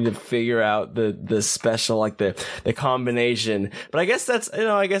then I need to figure out the special, like the combination. But I guess that's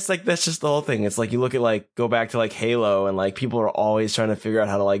just the whole thing. It's like you look at go back to like Halo, and like people are always trying to figure out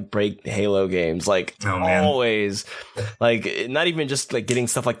how to like break Halo games. Like always, like not even just like getting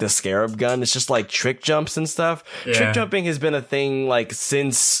stuff like the Scarab gun. It's just like trick jumps and stuff. Yeah. Trick jumping has been a thing like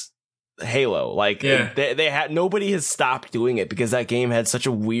since Halo. Like they had nobody has stopped doing it because that game had such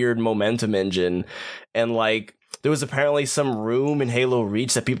a weird momentum engine, and like there was apparently some room in Halo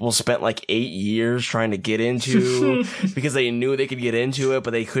Reach that people spent like 8 years trying to get into because they knew they could get into it,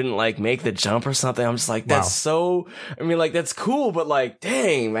 but they couldn't like make the jump or something. I'm just like, that's so, I mean, like that's cool, but like,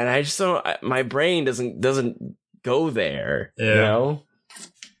 dang, man, I just don't, my brain doesn't go there, you know?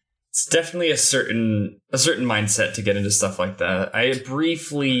 It's definitely a certain mindset to get into stuff like that. I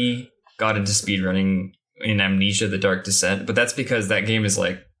briefly got into speedrunning in Amnesia: The Dark Descent, but that's because that game is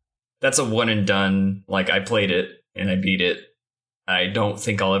like, that's a one and done. Like I played it and I beat it. I don't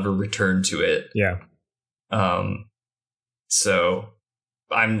think I'll ever return to it. Yeah. So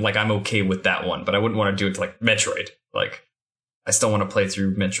I'm okay with that one, but I wouldn't want to do it to like Metroid. Like I still want to play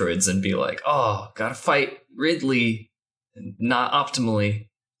through Metroids and be like, oh, gotta fight Ridley, not optimally.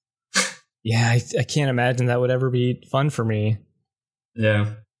 Yeah, I can't imagine that would ever be fun for me.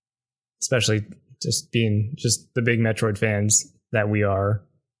 Yeah. Especially just being just the big Metroid fans that we are.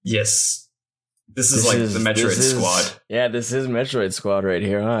 Yes. This is the Metroid squad. Yeah, this is Metroid squad right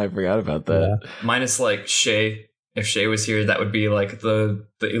here. Huh? I forgot about that. Yeah. Minus like Shay. If Shay was here, that would be like the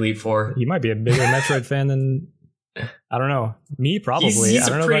Elite Four. He might be a bigger Metroid fan than, I don't know. Me, probably. He's I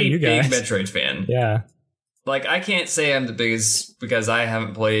don't a know pretty about you guys. big Metroid fan. Yeah. Like, I can't say I'm the biggest because I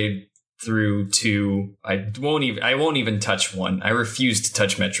haven't played through 2. I won't even touch 1. I refuse to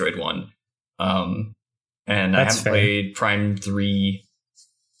touch Metroid 1. And that's I haven't played Prime 3.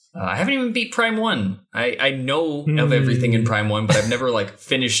 I haven't even beat Prime 1. I know of everything in Prime 1, but I've never like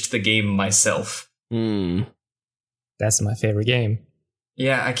finished the game myself. That's my favorite game.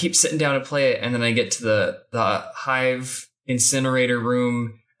 Yeah, I keep sitting down to play it, and then I get to the Hive incinerator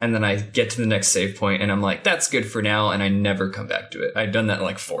room, and then I get to the next save point, and I'm like, that's good for now, and I never come back to it. I've done that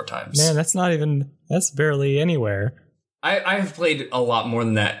like 4 times. Man, that's barely anywhere. I've played a lot more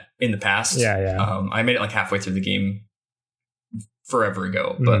than that in the past. Yeah. I made it like halfway through the game forever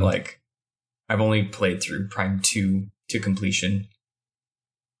ago, but like I've only played through Prime 2 to completion.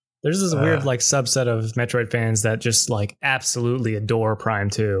 There's this weird like subset of Metroid fans that just like absolutely adore Prime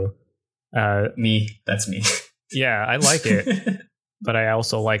 2. That's me. Yeah, I like it. But I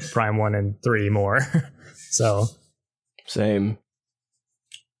also like Prime 1 and 3 more. So same.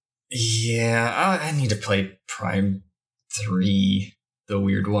 Yeah, I need to play Prime 3, the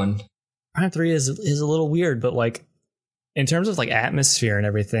weird one. Prime 3 is a little weird, but like in terms of like atmosphere and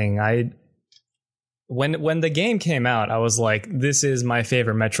everything, when the game came out, I was like, this is my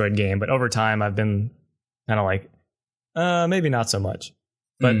favorite Metroid game. But over time, I've been kind of like, maybe not so much.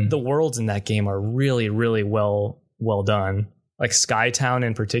 But the worlds in that game are really, really well done. Like Skytown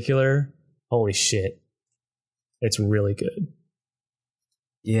in particular, holy shit, it's really good.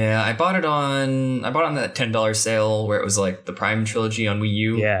 Yeah, I bought it on that $10 sale where it was like the Prime trilogy on Wii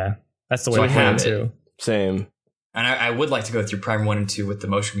U. Yeah, that's the way I have it too. Same. And I would like to go through Prime 1 and 2 with the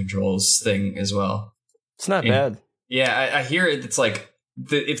motion controls thing as well. It's not bad. Yeah, I hear it's like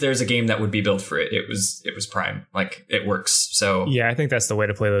if there's a game that would be built for it, it was Prime. Like it works. So yeah, I think that's the way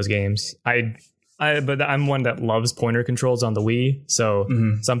to play those games. But I'm one that loves pointer controls on the Wii, so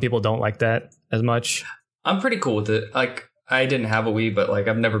some people don't like that as much. I'm pretty cool with it. Like I didn't have a Wii, but like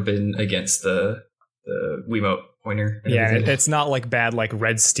I've never been against the Wiimote pointer. Yeah, it's not like bad like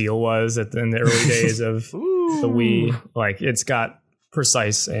Red Steel was in the early days of the Wii. Like it's got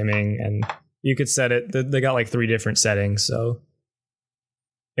precise aiming, and you could set it. They got like 3 different settings, so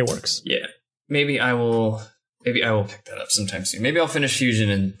it works. Yeah, maybe I will pick that up sometime soon. Maybe I'll finish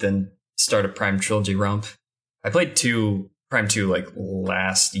Fusion and then start a Prime Trilogy romp. I played Prime 2 like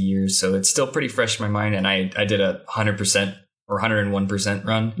last year, so it's still pretty fresh in my mind, and I did a 100% or 101%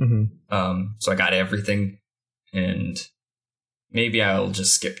 run. So I got everything, and maybe I'll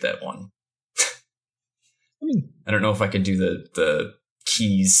just skip that one. I don't know if I could do the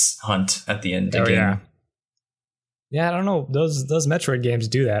keys hunt at the end again. Yeah, I don't know. Those Metroid games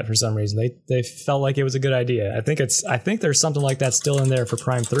do that for some reason. They felt like it was a good idea. I think there's something like that still in there for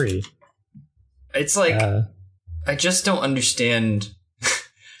Prime 3. It's like I just don't understand.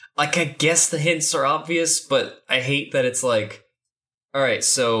 Like I guess the hints are obvious, but I hate that it's like, all right,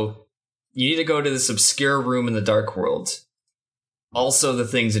 so you need to go to this obscure room in the Dark World. Also, the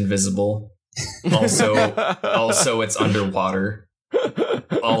thing's invisible. Also, it's underwater.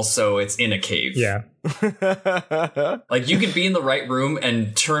 Also, it's in a cave. Yeah. Like you could be in the right room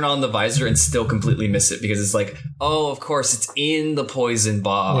and turn on the visor and still completely miss it because it's like, oh, of course, it's in the poison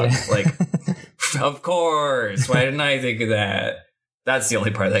bog. Yeah. Like, of course. Why didn't I think of that? That's the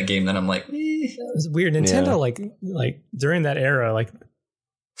only part of that game that I'm like, It was weird. Nintendo, like during that era, like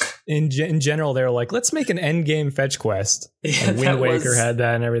in general, they were like, let's make an end game fetch quest. Yeah, Wind Waker had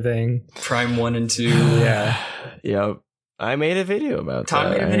that and everything. Prime 1 and 2. Yeah. Yep. I made a video about Todd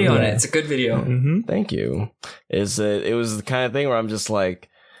that. made a video on it. It's a good video. Mm-hmm. Thank you. It was the kind of thing where I'm just like,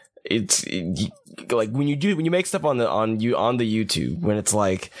 like when you make stuff on the YouTube, when it's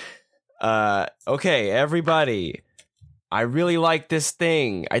like, okay, everybody, I really like this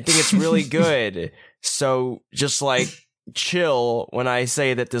thing. I think it's really good. So just like chill when I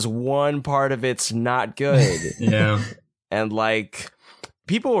say that this one part of it's not good. Yeah. And like,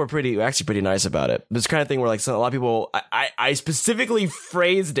 people were actually pretty nice about it. This kind of thing where like a lot of people, I specifically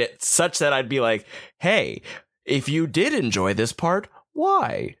phrased it such that I'd be like, hey, if you did enjoy this part,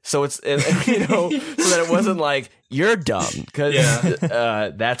 why? So it's, so that it wasn't like, you're dumb, because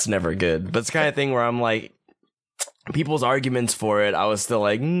that's never good. But it's the kind of thing where I'm like, people's arguments for it, I was still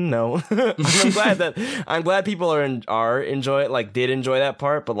like, no. I'm glad people did enjoy that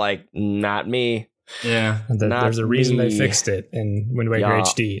part, but like, not me. Yeah. There's a reason they fixed it in Wind Waker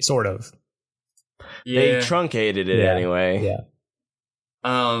HD, sort of. Yeah. They truncated it anyway. Yeah.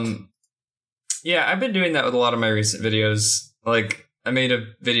 Yeah, I've been doing that with a lot of my recent videos. Like, I made a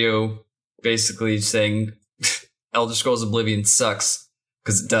video basically saying Elder Scrolls Oblivion sucks,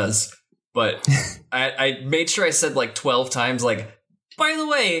 because it does. But I made sure I said like 12 times, like, by the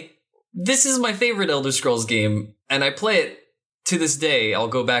way, this is my favorite Elder Scrolls game, and I play it to this day. I'll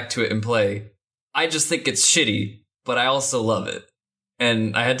go back to it and play. I just think it's shitty, but I also love it.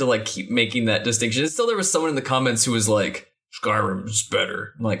 And I had to like keep making that distinction. And still there was someone in the comments who was like, Skyrim is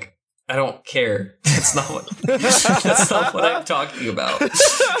better. I'm like, I don't care. That's not what I'm talking about.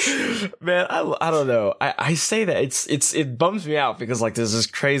 Man, I don't know. I say that it bums me out because like there's this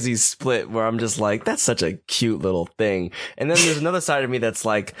crazy split where I'm just like, that's such a cute little thing. And then there's another side of me that's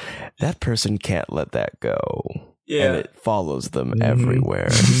like, that person can't let that go. Yeah. And it follows them everywhere.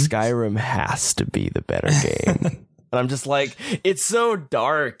 Skyrim has to be the better game. And I'm just like, it's so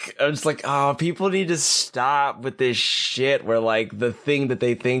dark. I'm just like, oh, people need to stop with this shit where like the thing that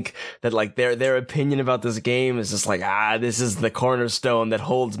they think that like their opinion about this game is just like, this is the cornerstone that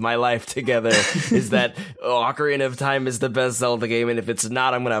holds my life together, is that Ocarina of Time is the best Zelda game, and if it's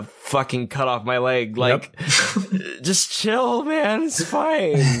not, I'm gonna fucking cut off my leg. Like, just chill, man. It's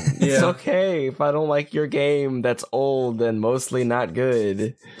fine. It's okay if I don't like your game that's old and mostly not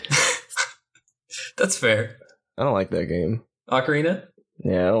good. That's fair. I don't like that game. Ocarina?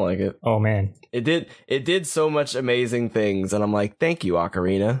 Yeah, I don't like it. Oh man. It did so much amazing things, and I'm like, thank you,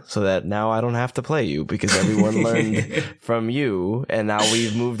 Ocarina, so that now I don't have to play you, because everyone learned from you, and now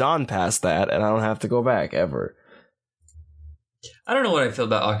we've moved on past that, and I don't have to go back ever. I don't know what I feel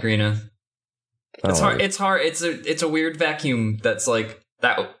about Ocarina. It's hard. It's hard. It's a weird vacuum that's like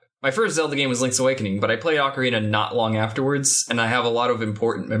that. My first Zelda game was Link's Awakening, but I played Ocarina not long afterwards, and I have a lot of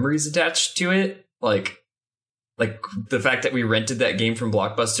important memories attached to it. Like the fact that we rented that game from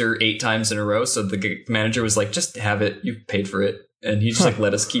Blockbuster 8 times in a row, so the manager was like, just have it, you paid for it, and he just like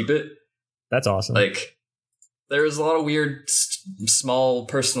let us keep it. That's awesome. Like, there's a lot of weird small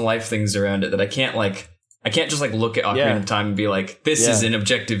personal life things around it that I can't just like look at Ocarina of Time and be like, this is an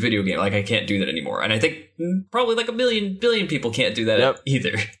objective video game. Like, I can't do that anymore. And I think probably like a billion people can't do that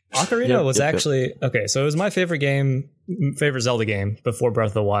either. Ocarina was actually okay. So it was my favorite Zelda game before Breath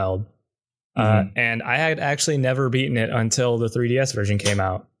of the Wild. And I had actually never beaten it until the 3DS version came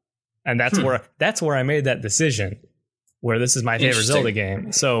out, and that's where I made that decision, where this is my favorite Zelda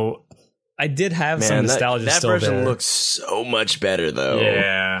game. So I did have some nostalgia. That still version there. Looks so much better, though.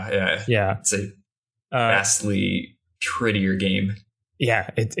 Yeah. It's a vastly prettier game. Yeah,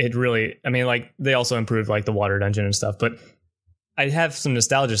 it really. I mean, like they also improved like the water dungeon and stuff, but I have some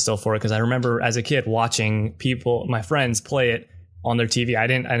nostalgia still for it because I remember as a kid watching my friends play it on their TV. I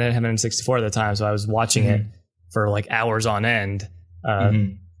didn't have an N64 at the time, so I was watching it for like hours on end,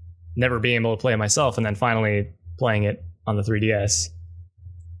 never being able to play it myself, and then finally playing it on the 3DS,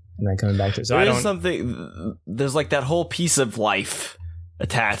 and then coming back to it. So there's like that whole piece of life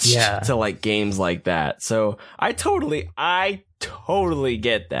attached to like games like that. So I totally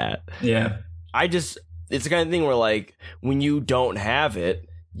get that. Yeah. It's the kind of thing where like when you don't have it,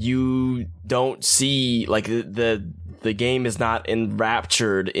 you don't see like the game is not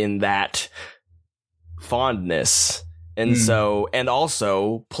enraptured in that fondness. And so, and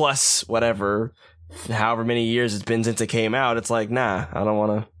also plus whatever, however many years it's been since it came out, it's like, nah, I don't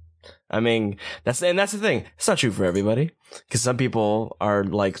want to. I mean, that's the thing. It's not true for everybody, because some people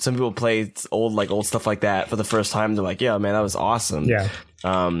play old stuff like that for the first time. They're like, yeah, man, that was awesome. Yeah.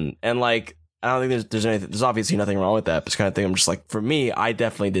 And like, I don't think there's obviously nothing wrong with that. But it's kind of thing. I'm just like, for me, I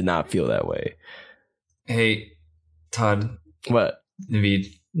definitely did not feel that way. Hey, Todd. What? Naveed.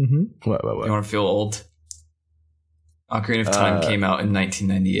 Mm-hmm. What? You want to feel old? Ocarina of Time came out in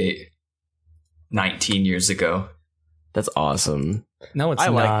 1998. 19 years ago. That's awesome. No, it's I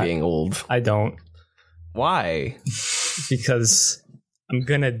not. like being old. I don't. Why? Because I'm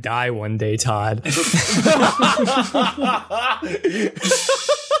gonna die one day, Todd.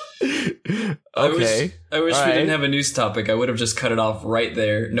 Okay. I wish we didn't have a news topic. I would have just cut it off right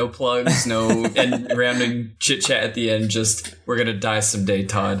there. No plugs, no and random chit chat at the end. Just we're gonna die someday,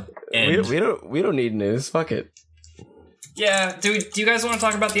 Todd. And We don't need news. Fuck it. yeah, do you guys want to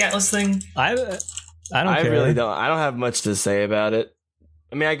talk about the Atlas thing? I don't I care. really don't. I don't have much to say about it.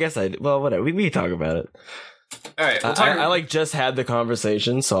 I mean, I guess well, whatever. We can talk about it. All right, I like just had the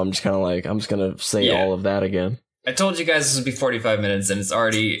conversation, so I'm just kind of like I'm just gonna say all of that again. I told you guys this would be 45 minutes, and it's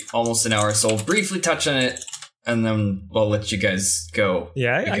already almost an hour, so I'll briefly touch on it, and then we'll let you guys go.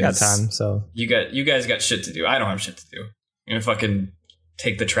 Yeah, I got time, so... You guys got shit to do. I don't have shit to do. I'm gonna fucking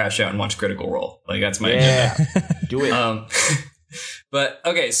take the trash out and watch Critical Role. Like, that's my agenda. Do it. But,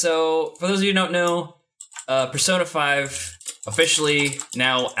 okay, so, for those of you who don't know, Persona 5 officially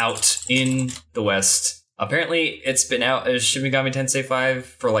now out in the West. Apparently, it's been out as Shin Megami Tensei 5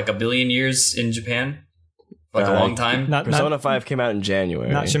 for like a billion years in Japan. Like a long time. Persona 5 came out in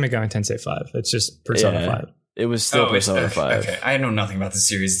January. Not Shin Megami Tensei 5. It's just Persona 5. It was still Persona 5. Okay, I know nothing about the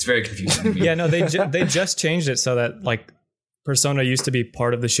series. It's very confusing to me. Yeah, no, they just changed it so that like Persona used to be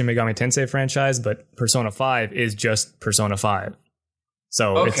part of the Shin Megami Tensei franchise, but Persona 5 is just Persona 5.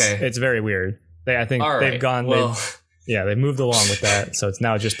 So it's very weird. I think they've gone. Well, they've moved along with that. So it's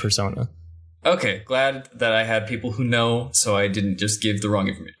now just Persona. Okay, glad that I had people who know, so I didn't just give the wrong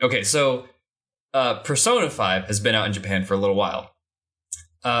information. Okay, so Persona 5 has been out in Japan for a little while.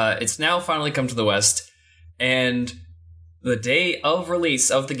 It's now finally come to the West, and the day of release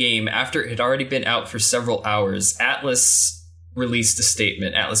of the game, after it had already been out for several hours, Atlas released a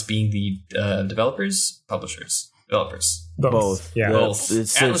statement. Atlas being the developers? Both. Yeah. Both.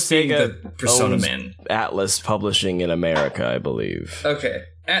 Atlas being the Persona man. Atlas Publishing in America, I believe. Okay.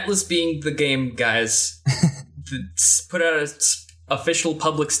 Atlas being the game guys put out an official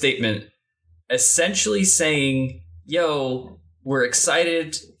public statement essentially saying, yo, we're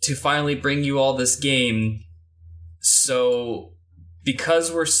excited to finally bring you all this game. So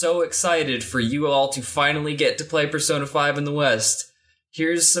because we're so excited for you all to finally get to play Persona 5 in the West,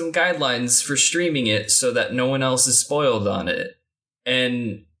 here's some guidelines for streaming it so that no one else is spoiled on it.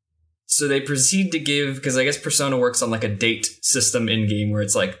 And so they proceed to give, because I guess Persona works on like a date system in game where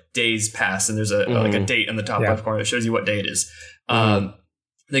it's like days pass and there's like a date in the top left corner that shows you what day it is.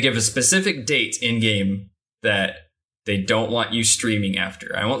 They give a specific date in game that they don't want you streaming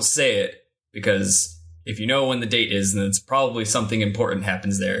after. I won't say it because if you know when the date is, then it's probably something important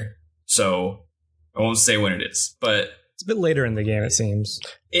happens there. So I won't say when it is, but it's a bit later in the game, it seems.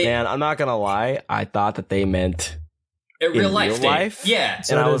 And I'm not gonna lie, I thought that they meant in real life. Yeah.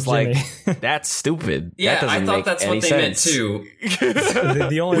 So and I was like, that's stupid. Yeah, that I thought that's what they sense. meant too.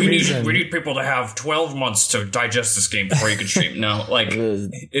 the only reason we need people to have 12 months to digest this game before you can stream. No, like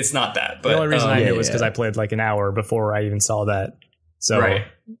it's not that. But the only reason I knew was because I played like an hour before I even saw that. So right.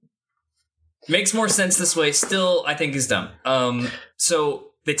 Makes more sense this way. Still, I think is dumb.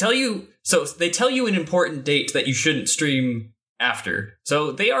 So they tell you an important date that you shouldn't stream after.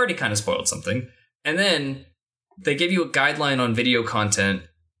 So they already kind of spoiled something. And then they give you a guideline on video content.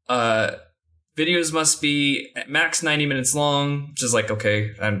 Videos must be at max 90 minutes long, which is like,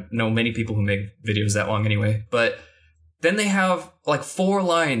 okay, I know many people who make videos that long anyway. But then they have like 4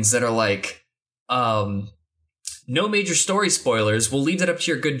 lines that are like, no major story spoilers. We'll leave that up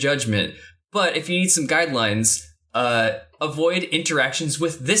to your good judgment. But if you need some guidelines, avoid interactions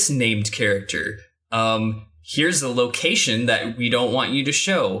with this named character. Here's the location that we don't want you to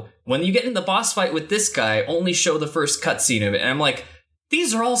show. When you get in the boss fight with this guy, only show the first cutscene of it. And I'm like,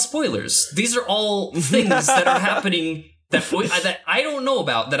 these are all spoilers. These are all things that are happening that I don't know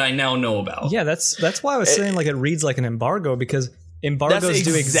about that I now know about. Yeah, that's why I was saying like it reads like an embargo, because embargoes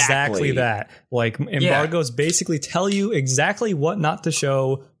do exactly that. Like embargoes basically tell you exactly what not to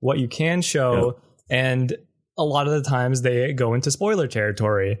show, what you can show, and a lot of the times they go into spoiler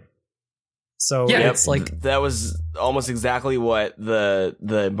territory. So it's like that was almost exactly what the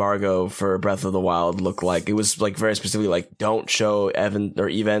embargo for Breath of the Wild looked like. It was like very specifically like don't show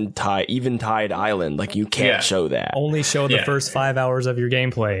Eventide Island. Like you can't show that. Only show the first 5 hours of your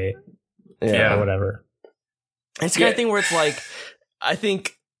gameplay. Or whatever. It's the kind of thing where it's like I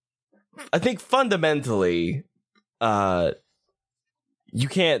think fundamentally you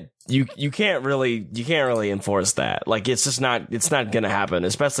can't really enforce that. Like it's not gonna happen,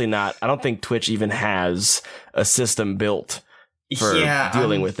 especially not. I don't think Twitch even has a system built for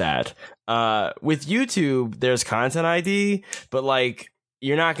dealing with that. With YouTube, there's content ID, but like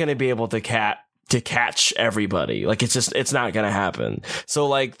you're not going to be able to catch everybody. Like it's not going to happen. So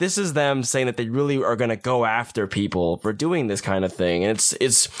like this is them saying that they really are going to go after people for doing this kind of thing. And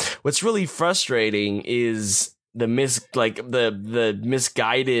it's what's really frustrating is the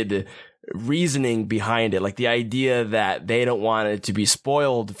misguided reasoning behind it, like the idea that they don't want it to be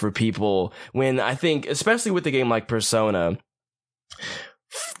spoiled for people, when I think, especially with a game like Persona,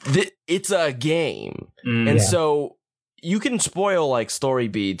 it's a game. And so you can spoil like story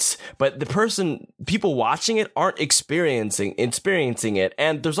beats, but people watching it aren't experiencing it.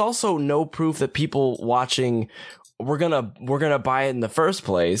 And there's also no proof that people watching we're gonna buy it in the first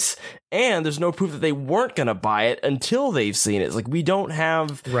place, and there's no proof that they weren't gonna buy it until they've seen it. It's like we don't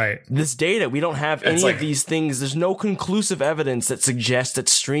have this data, we don't have any of these things. There's no conclusive evidence that suggests that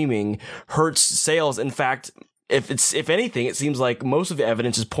streaming hurts sales. In fact, if anything, it seems like most of the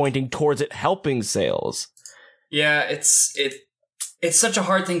evidence is pointing towards it helping sales. Yeah, it's such a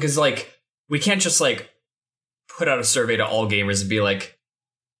hard thing because like we can't just like put out a survey to all gamers and be like,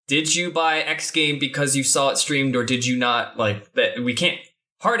 did you buy X game because you saw it streamed, or did you not? Like that, we can't.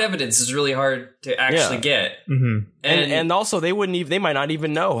 Hard evidence is really hard to actually get, and also they might not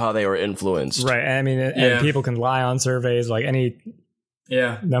even know how they were influenced, right? I mean, and people can lie on surveys, like any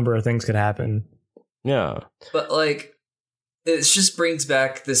number of things could happen. Yeah, but like it just brings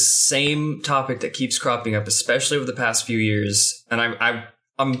back this same topic that keeps cropping up, especially over the past few years, and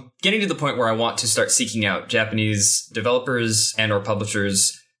I'm getting to the point where I want to start seeking out Japanese developers and or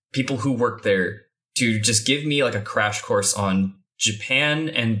publishers, people who work there, to just give me like a crash course on Japan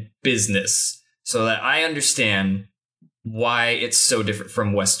and business so that I understand why it's so different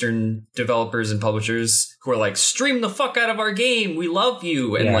from Western developers and publishers who are like, stream the fuck out of our game, we love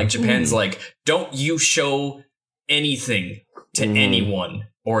you. And like Japan's like, don't you show anything to anyone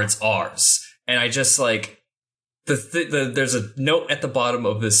or it's ours. And I just like, there's a note at the bottom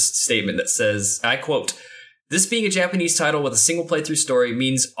of this statement that says, I quote, "This being a Japanese title with a single playthrough story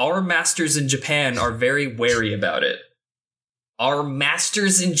means our masters in Japan are very wary about it." Our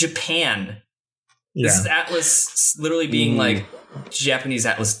masters in Japan. This is Atlas literally being like, Japanese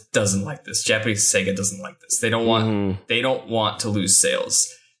Atlas doesn't like this. Japanese Sega doesn't like this. They don't want to lose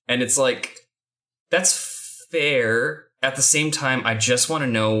sales. And it's like, that's fair. At the same time, I just want to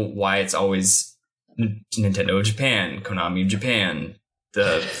know why it's always Nintendo Japan, Konami Japan,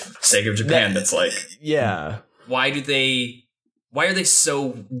 the Sega of Japan. That's like, why are they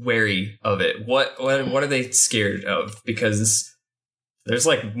so wary of it? What are they scared of? Because there's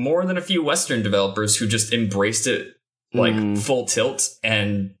like more than a few Western developers who just embraced it like full tilt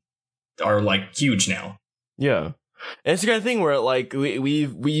and are like huge now. Yeah, and it's the kind of thing where like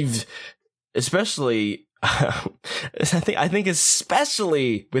we've especially I think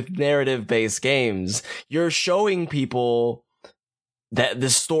especially with narrative based games, you're showing people that the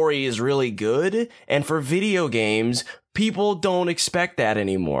story is really good, and for video games, people don't expect that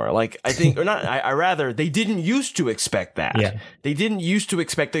anymore. Like, I think, or not, I rather, they didn't used to expect that. Yeah. They didn't used to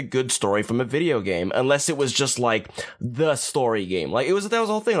expect a good story from a video game, unless it was just like the story game. Like, that was the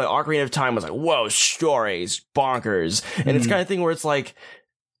whole thing. Like, Ocarina of Time was like, whoa, stories, bonkers. And it's kind of thing where it's like,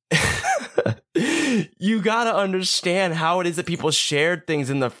 you gotta understand how it is that people shared things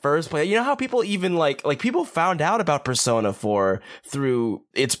in the first place. You know how people even like people found out about Persona 4 through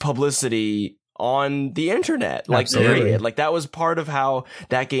its publicity on the internet, like period. Like that was part of how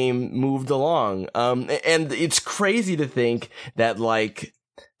that game moved along. And it's crazy to think that like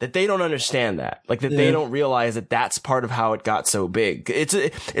that they don't understand that, like that they don't realize that that's part of how it got so big. It's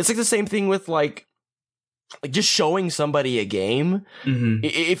like the same thing with like just showing somebody a game.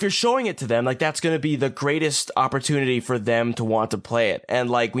 If you're showing it to them, like that's going to be the greatest opportunity for them to want to play it. And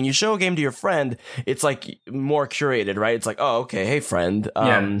like when you show a game to your friend, it's like more curated, right? It's like, oh, okay, hey friend,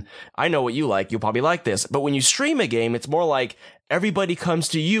 I know what you like. You'll probably like this. But when you stream a game, it's more like everybody comes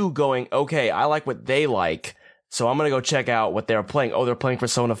to you going, okay, I like what they like, so I'm going to go check out what they're playing. Oh, they're playing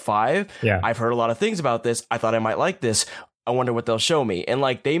Persona 5. Yeah. I've heard a lot of things about this. I thought I might like this. I wonder what they'll show me. And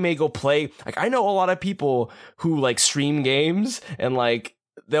like they may go play, like I know a lot of people who like stream games and like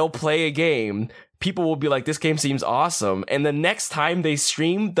they'll play a game. People will be like, this game seems awesome. And the next time they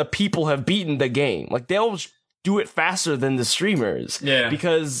stream, the people have beaten the game. Like they'll do it faster than the streamers. Yeah.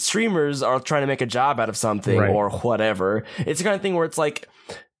 Because streamers are trying to make a job out of something or whatever. It's the kind of thing where it's like,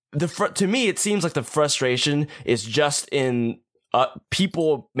 to me, it seems like the frustration is just in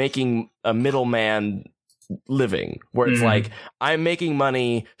people making a middleman living, where it's like, I'm making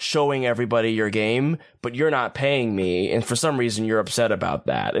money showing everybody your game, but you're not paying me, and for some reason you're upset about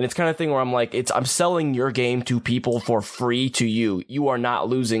that. And it's kind of thing where I'm like, I'm selling your game to people for free to you. You are not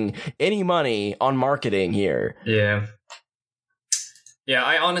losing any money on marketing here. Yeah. Yeah,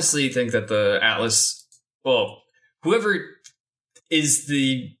 I honestly think that the Atlas, well, whoever is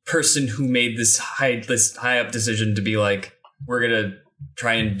the person who made this high up decision to be like, we're gonna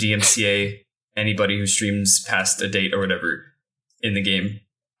try and DMCA anybody who streams past a date or whatever in the game.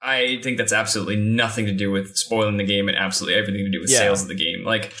 I think that's absolutely nothing to do with spoiling the game and absolutely everything to do with sales of the game.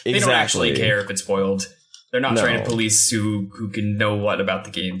 Like, they don't actually care if it's spoiled. They're not trying to police who can know what about the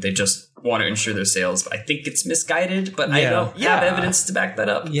game. They just want to ensure their sales. But I think it's misguided, but I don't have evidence to back that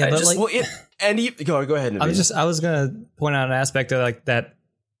up. Yeah, but go ahead. Naveen. I was gonna point out an aspect of like that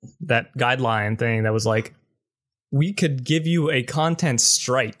guideline thing that was like, we could give you a content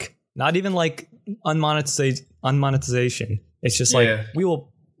strike. Not even like unmonetization. It's just like, we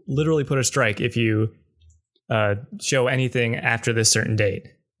will literally put a strike if you show anything after this certain date,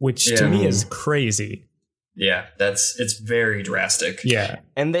 which to me is crazy. Yeah, it's very drastic. Yeah.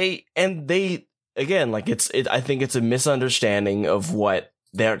 And they again, like I think it's a misunderstanding of what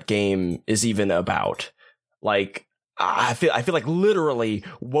that game is even about. Like, I feel like literally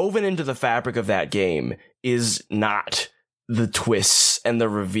woven into the fabric of that game is not the twists and the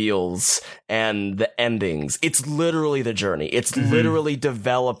reveals and the endings. It's literally the journey. It's literally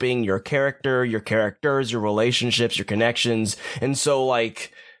developing your character, your characters, your relationships, your connections. And so,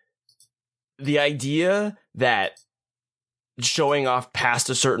 like, the idea that showing off past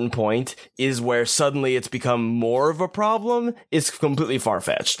a certain point is where suddenly it's become more of a problem is completely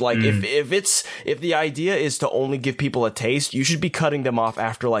far-fetched. Like, if the idea is to only give people a taste, you should be cutting them off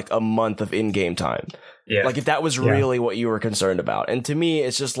after like a month of in-game time. Yeah. Like, if that was really what you were concerned about. And to me,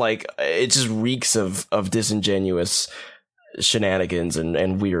 it's just like, it just reeks of disingenuous shenanigans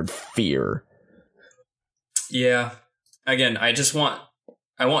and weird fear. Yeah. Again, I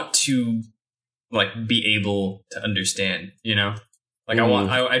want to, like, be able to understand, you know? Like,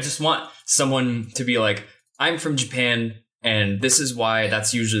 I just want someone to be like, I'm from Japan, and this is why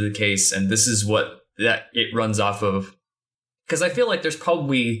that's usually the case, and this is what that it runs off of. Because I feel like there's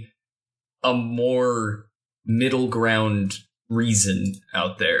probably a more middle ground reason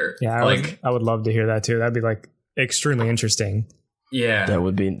out there. Yeah, I would love to hear that too. That'd be like extremely interesting. Yeah, that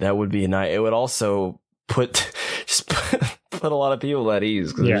would be nice. It would also put a lot of people at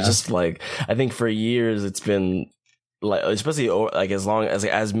ease, because it's just like, I think for years it's been like, especially like as long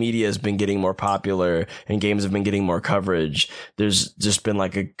as media has been getting more popular and games have been getting more coverage, there's just been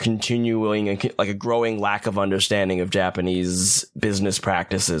like a continuing, like a growing lack of understanding of Japanese business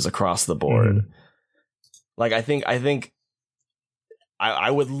practices across the board. Like, I think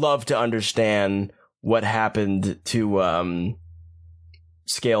I would love to understand what happened to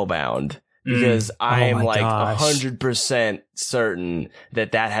Scalebound, because I am like 100% certain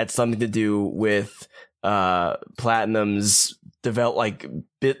that had something to do with Platinum's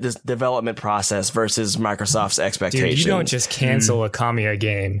this development process versus Microsoft's expectations. Dude, you don't just cancel a Kamiya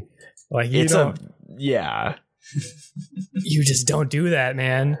game. Like, you just don't do that,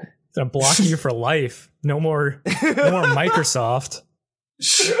 man. It's gonna block you for life. No more Microsoft.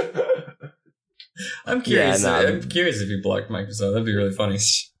 I'm curious. I'm curious if you blocked Microsoft. That'd be really funny.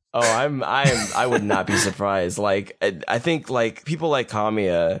 Oh, I would not be surprised. Like, I think like people like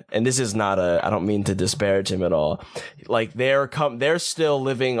Kamiya, and this is not I don't mean to disparage him at all. Like, they're still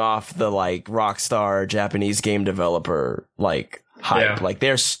living off the like Rockstar Japanese game developer like hype. Yeah. Like,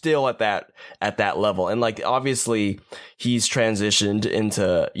 they're still at that level. And like, obviously he's transitioned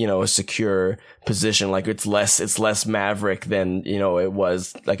into, you know, a secure position. Like, it's less maverick than, you know, it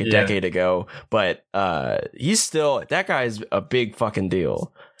was like a decade ago, but he's still, that guy's a big fucking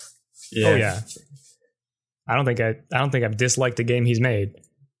deal. Yeah. Oh yeah. I don't think I've disliked a game he's made.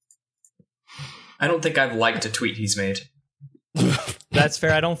 I don't think I've liked a tweet he's made. That's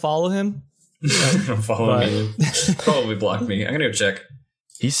fair. I don't follow him. Don't follow me. Probably blocked me. I'm gonna go check.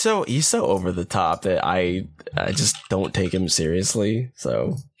 He's so over the top that I just don't take him seriously.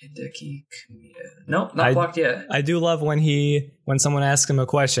 So nope, not blocked yet. I do love when someone asks him a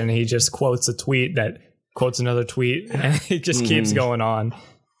question, he just quotes a tweet that quotes another tweet, and it just keeps going on.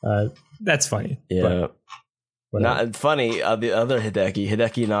 That's funny. Yeah. Not funny. The other Hideki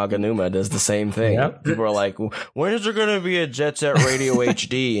Naganuma does the same thing. Yep. People are like, when is there going to be a Jet Set Radio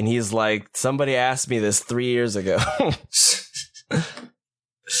HD? And he's like, somebody asked me this 3 years ago.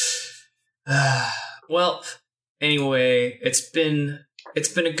 Well, anyway, it's been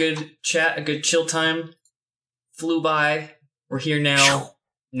a good chat, a good chill time. Flew by. We're here now.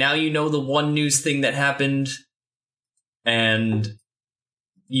 now you know the one news thing that happened, and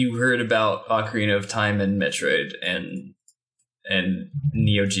you heard about Ocarina of Time and Metroid and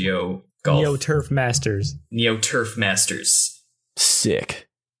Neo Geo Golf. Neo Turf Masters. Sick.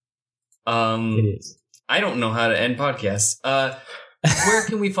 It is. I don't know how to end podcasts. Where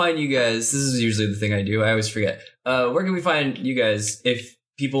can we find you guys? This is usually the thing I do. I always forget. Where can we find you guys if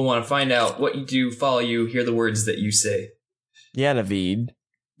people want to find out what you do, follow you, hear the words that you say? Yeah, Naveed.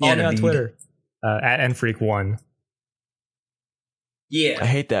 Follow me on Twitter at NFreak1. Yeah, I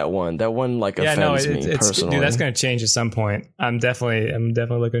hate that one. That one offends me personally. Dude, that's going to change at some point. I'm definitely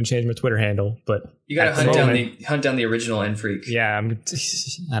looking to change my Twitter handle, but you got to hunt down the original NFreak. Yeah,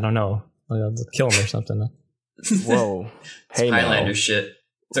 I don't know. I'll kill him or something. Whoa, hey, Highlander shit.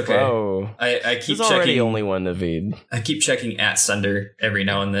 It's okay. Whoa. I keep There's checking. Already only one Naveed. I keep checking at Sunder every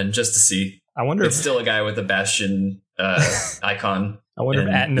now and then just to see. I wonder it's still a guy with a Bastion icon. I wonder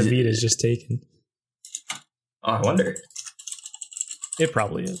if at Naveed is just taken. Oh, I wonder. It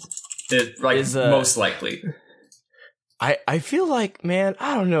probably is. Most likely. I feel like, man,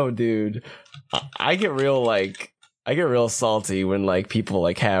 I don't know, dude. I get real salty when people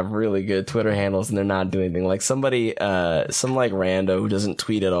have really good Twitter handles and they're not doing anything. Like somebody, some rando who doesn't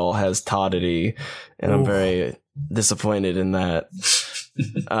tweet at all has Toddity, and I'm very disappointed in that.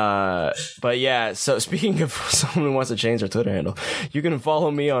 But yeah, so speaking of someone who wants to change their Twitter handle, you can follow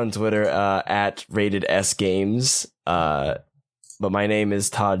me on Twitter at RatedSGames. But my name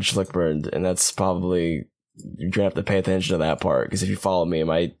is Todd Schlickberg, and that's probably, you're gonna have to pay attention to that part, because if you follow me,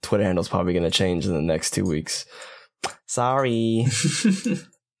 my Twitter handle is probably gonna change in the next 2 weeks. Sorry.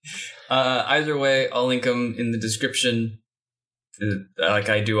 Either way, I'll link them in the description. Like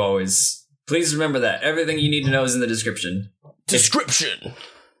I do always. Please remember that everything you need to know is in the description.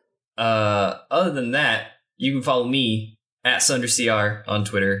 Other than that, you can follow me at SunderCR on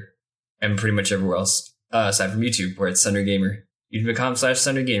Twitter and pretty much everywhere else, aside from YouTube, where it's Sunder Gamer.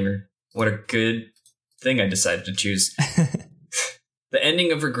 YouTube.com/Sunder Gamer. What a good thing I decided to choose. The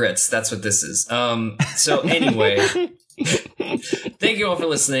ending of regrets. That's what this is. So anyway, thank you all for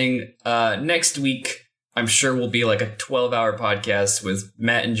listening. Next week, I'm sure will be like a 12-hour podcast with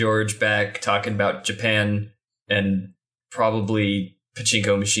Matt and George back talking about Japan and probably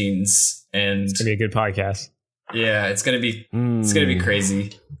pachinko machines. And it's gonna be a good podcast. Yeah, it's gonna be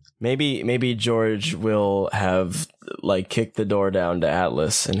crazy. Maybe George will have kicked the door down to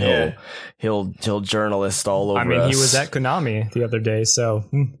Atlas, and he'll journalist all over us. I mean, he was at Konami the other day, so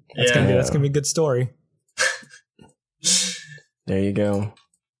that's gonna be a good story. There you go.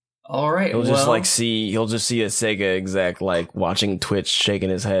 All right. He'll just see a Sega exec watching Twitch,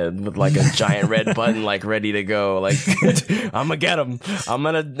 shaking his head with a giant red button ready to go. I'm gonna get him. I'm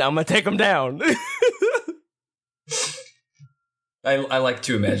gonna take him down. I like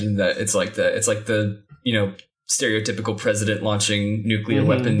to imagine that it's like the stereotypical president launching nuclear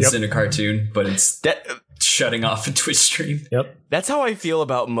weapons in a cartoon, but it's shutting off a Twitch stream. Yep. That's how I feel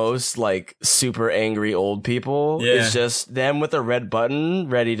about most super angry old people. Yeah. It's just them with a red button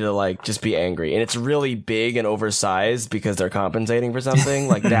ready to just be angry. And it's really big and oversized because they're compensating for something.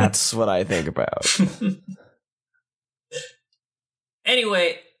 That's what I think about.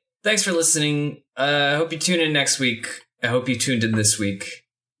 Anyway, thanks for listening. I hope you tune in next week. I hope you tuned in this week.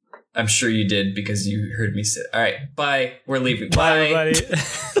 I'm sure you did because you heard me say. All right, bye. We're leaving. Bye everybody.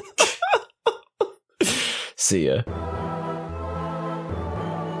 See ya.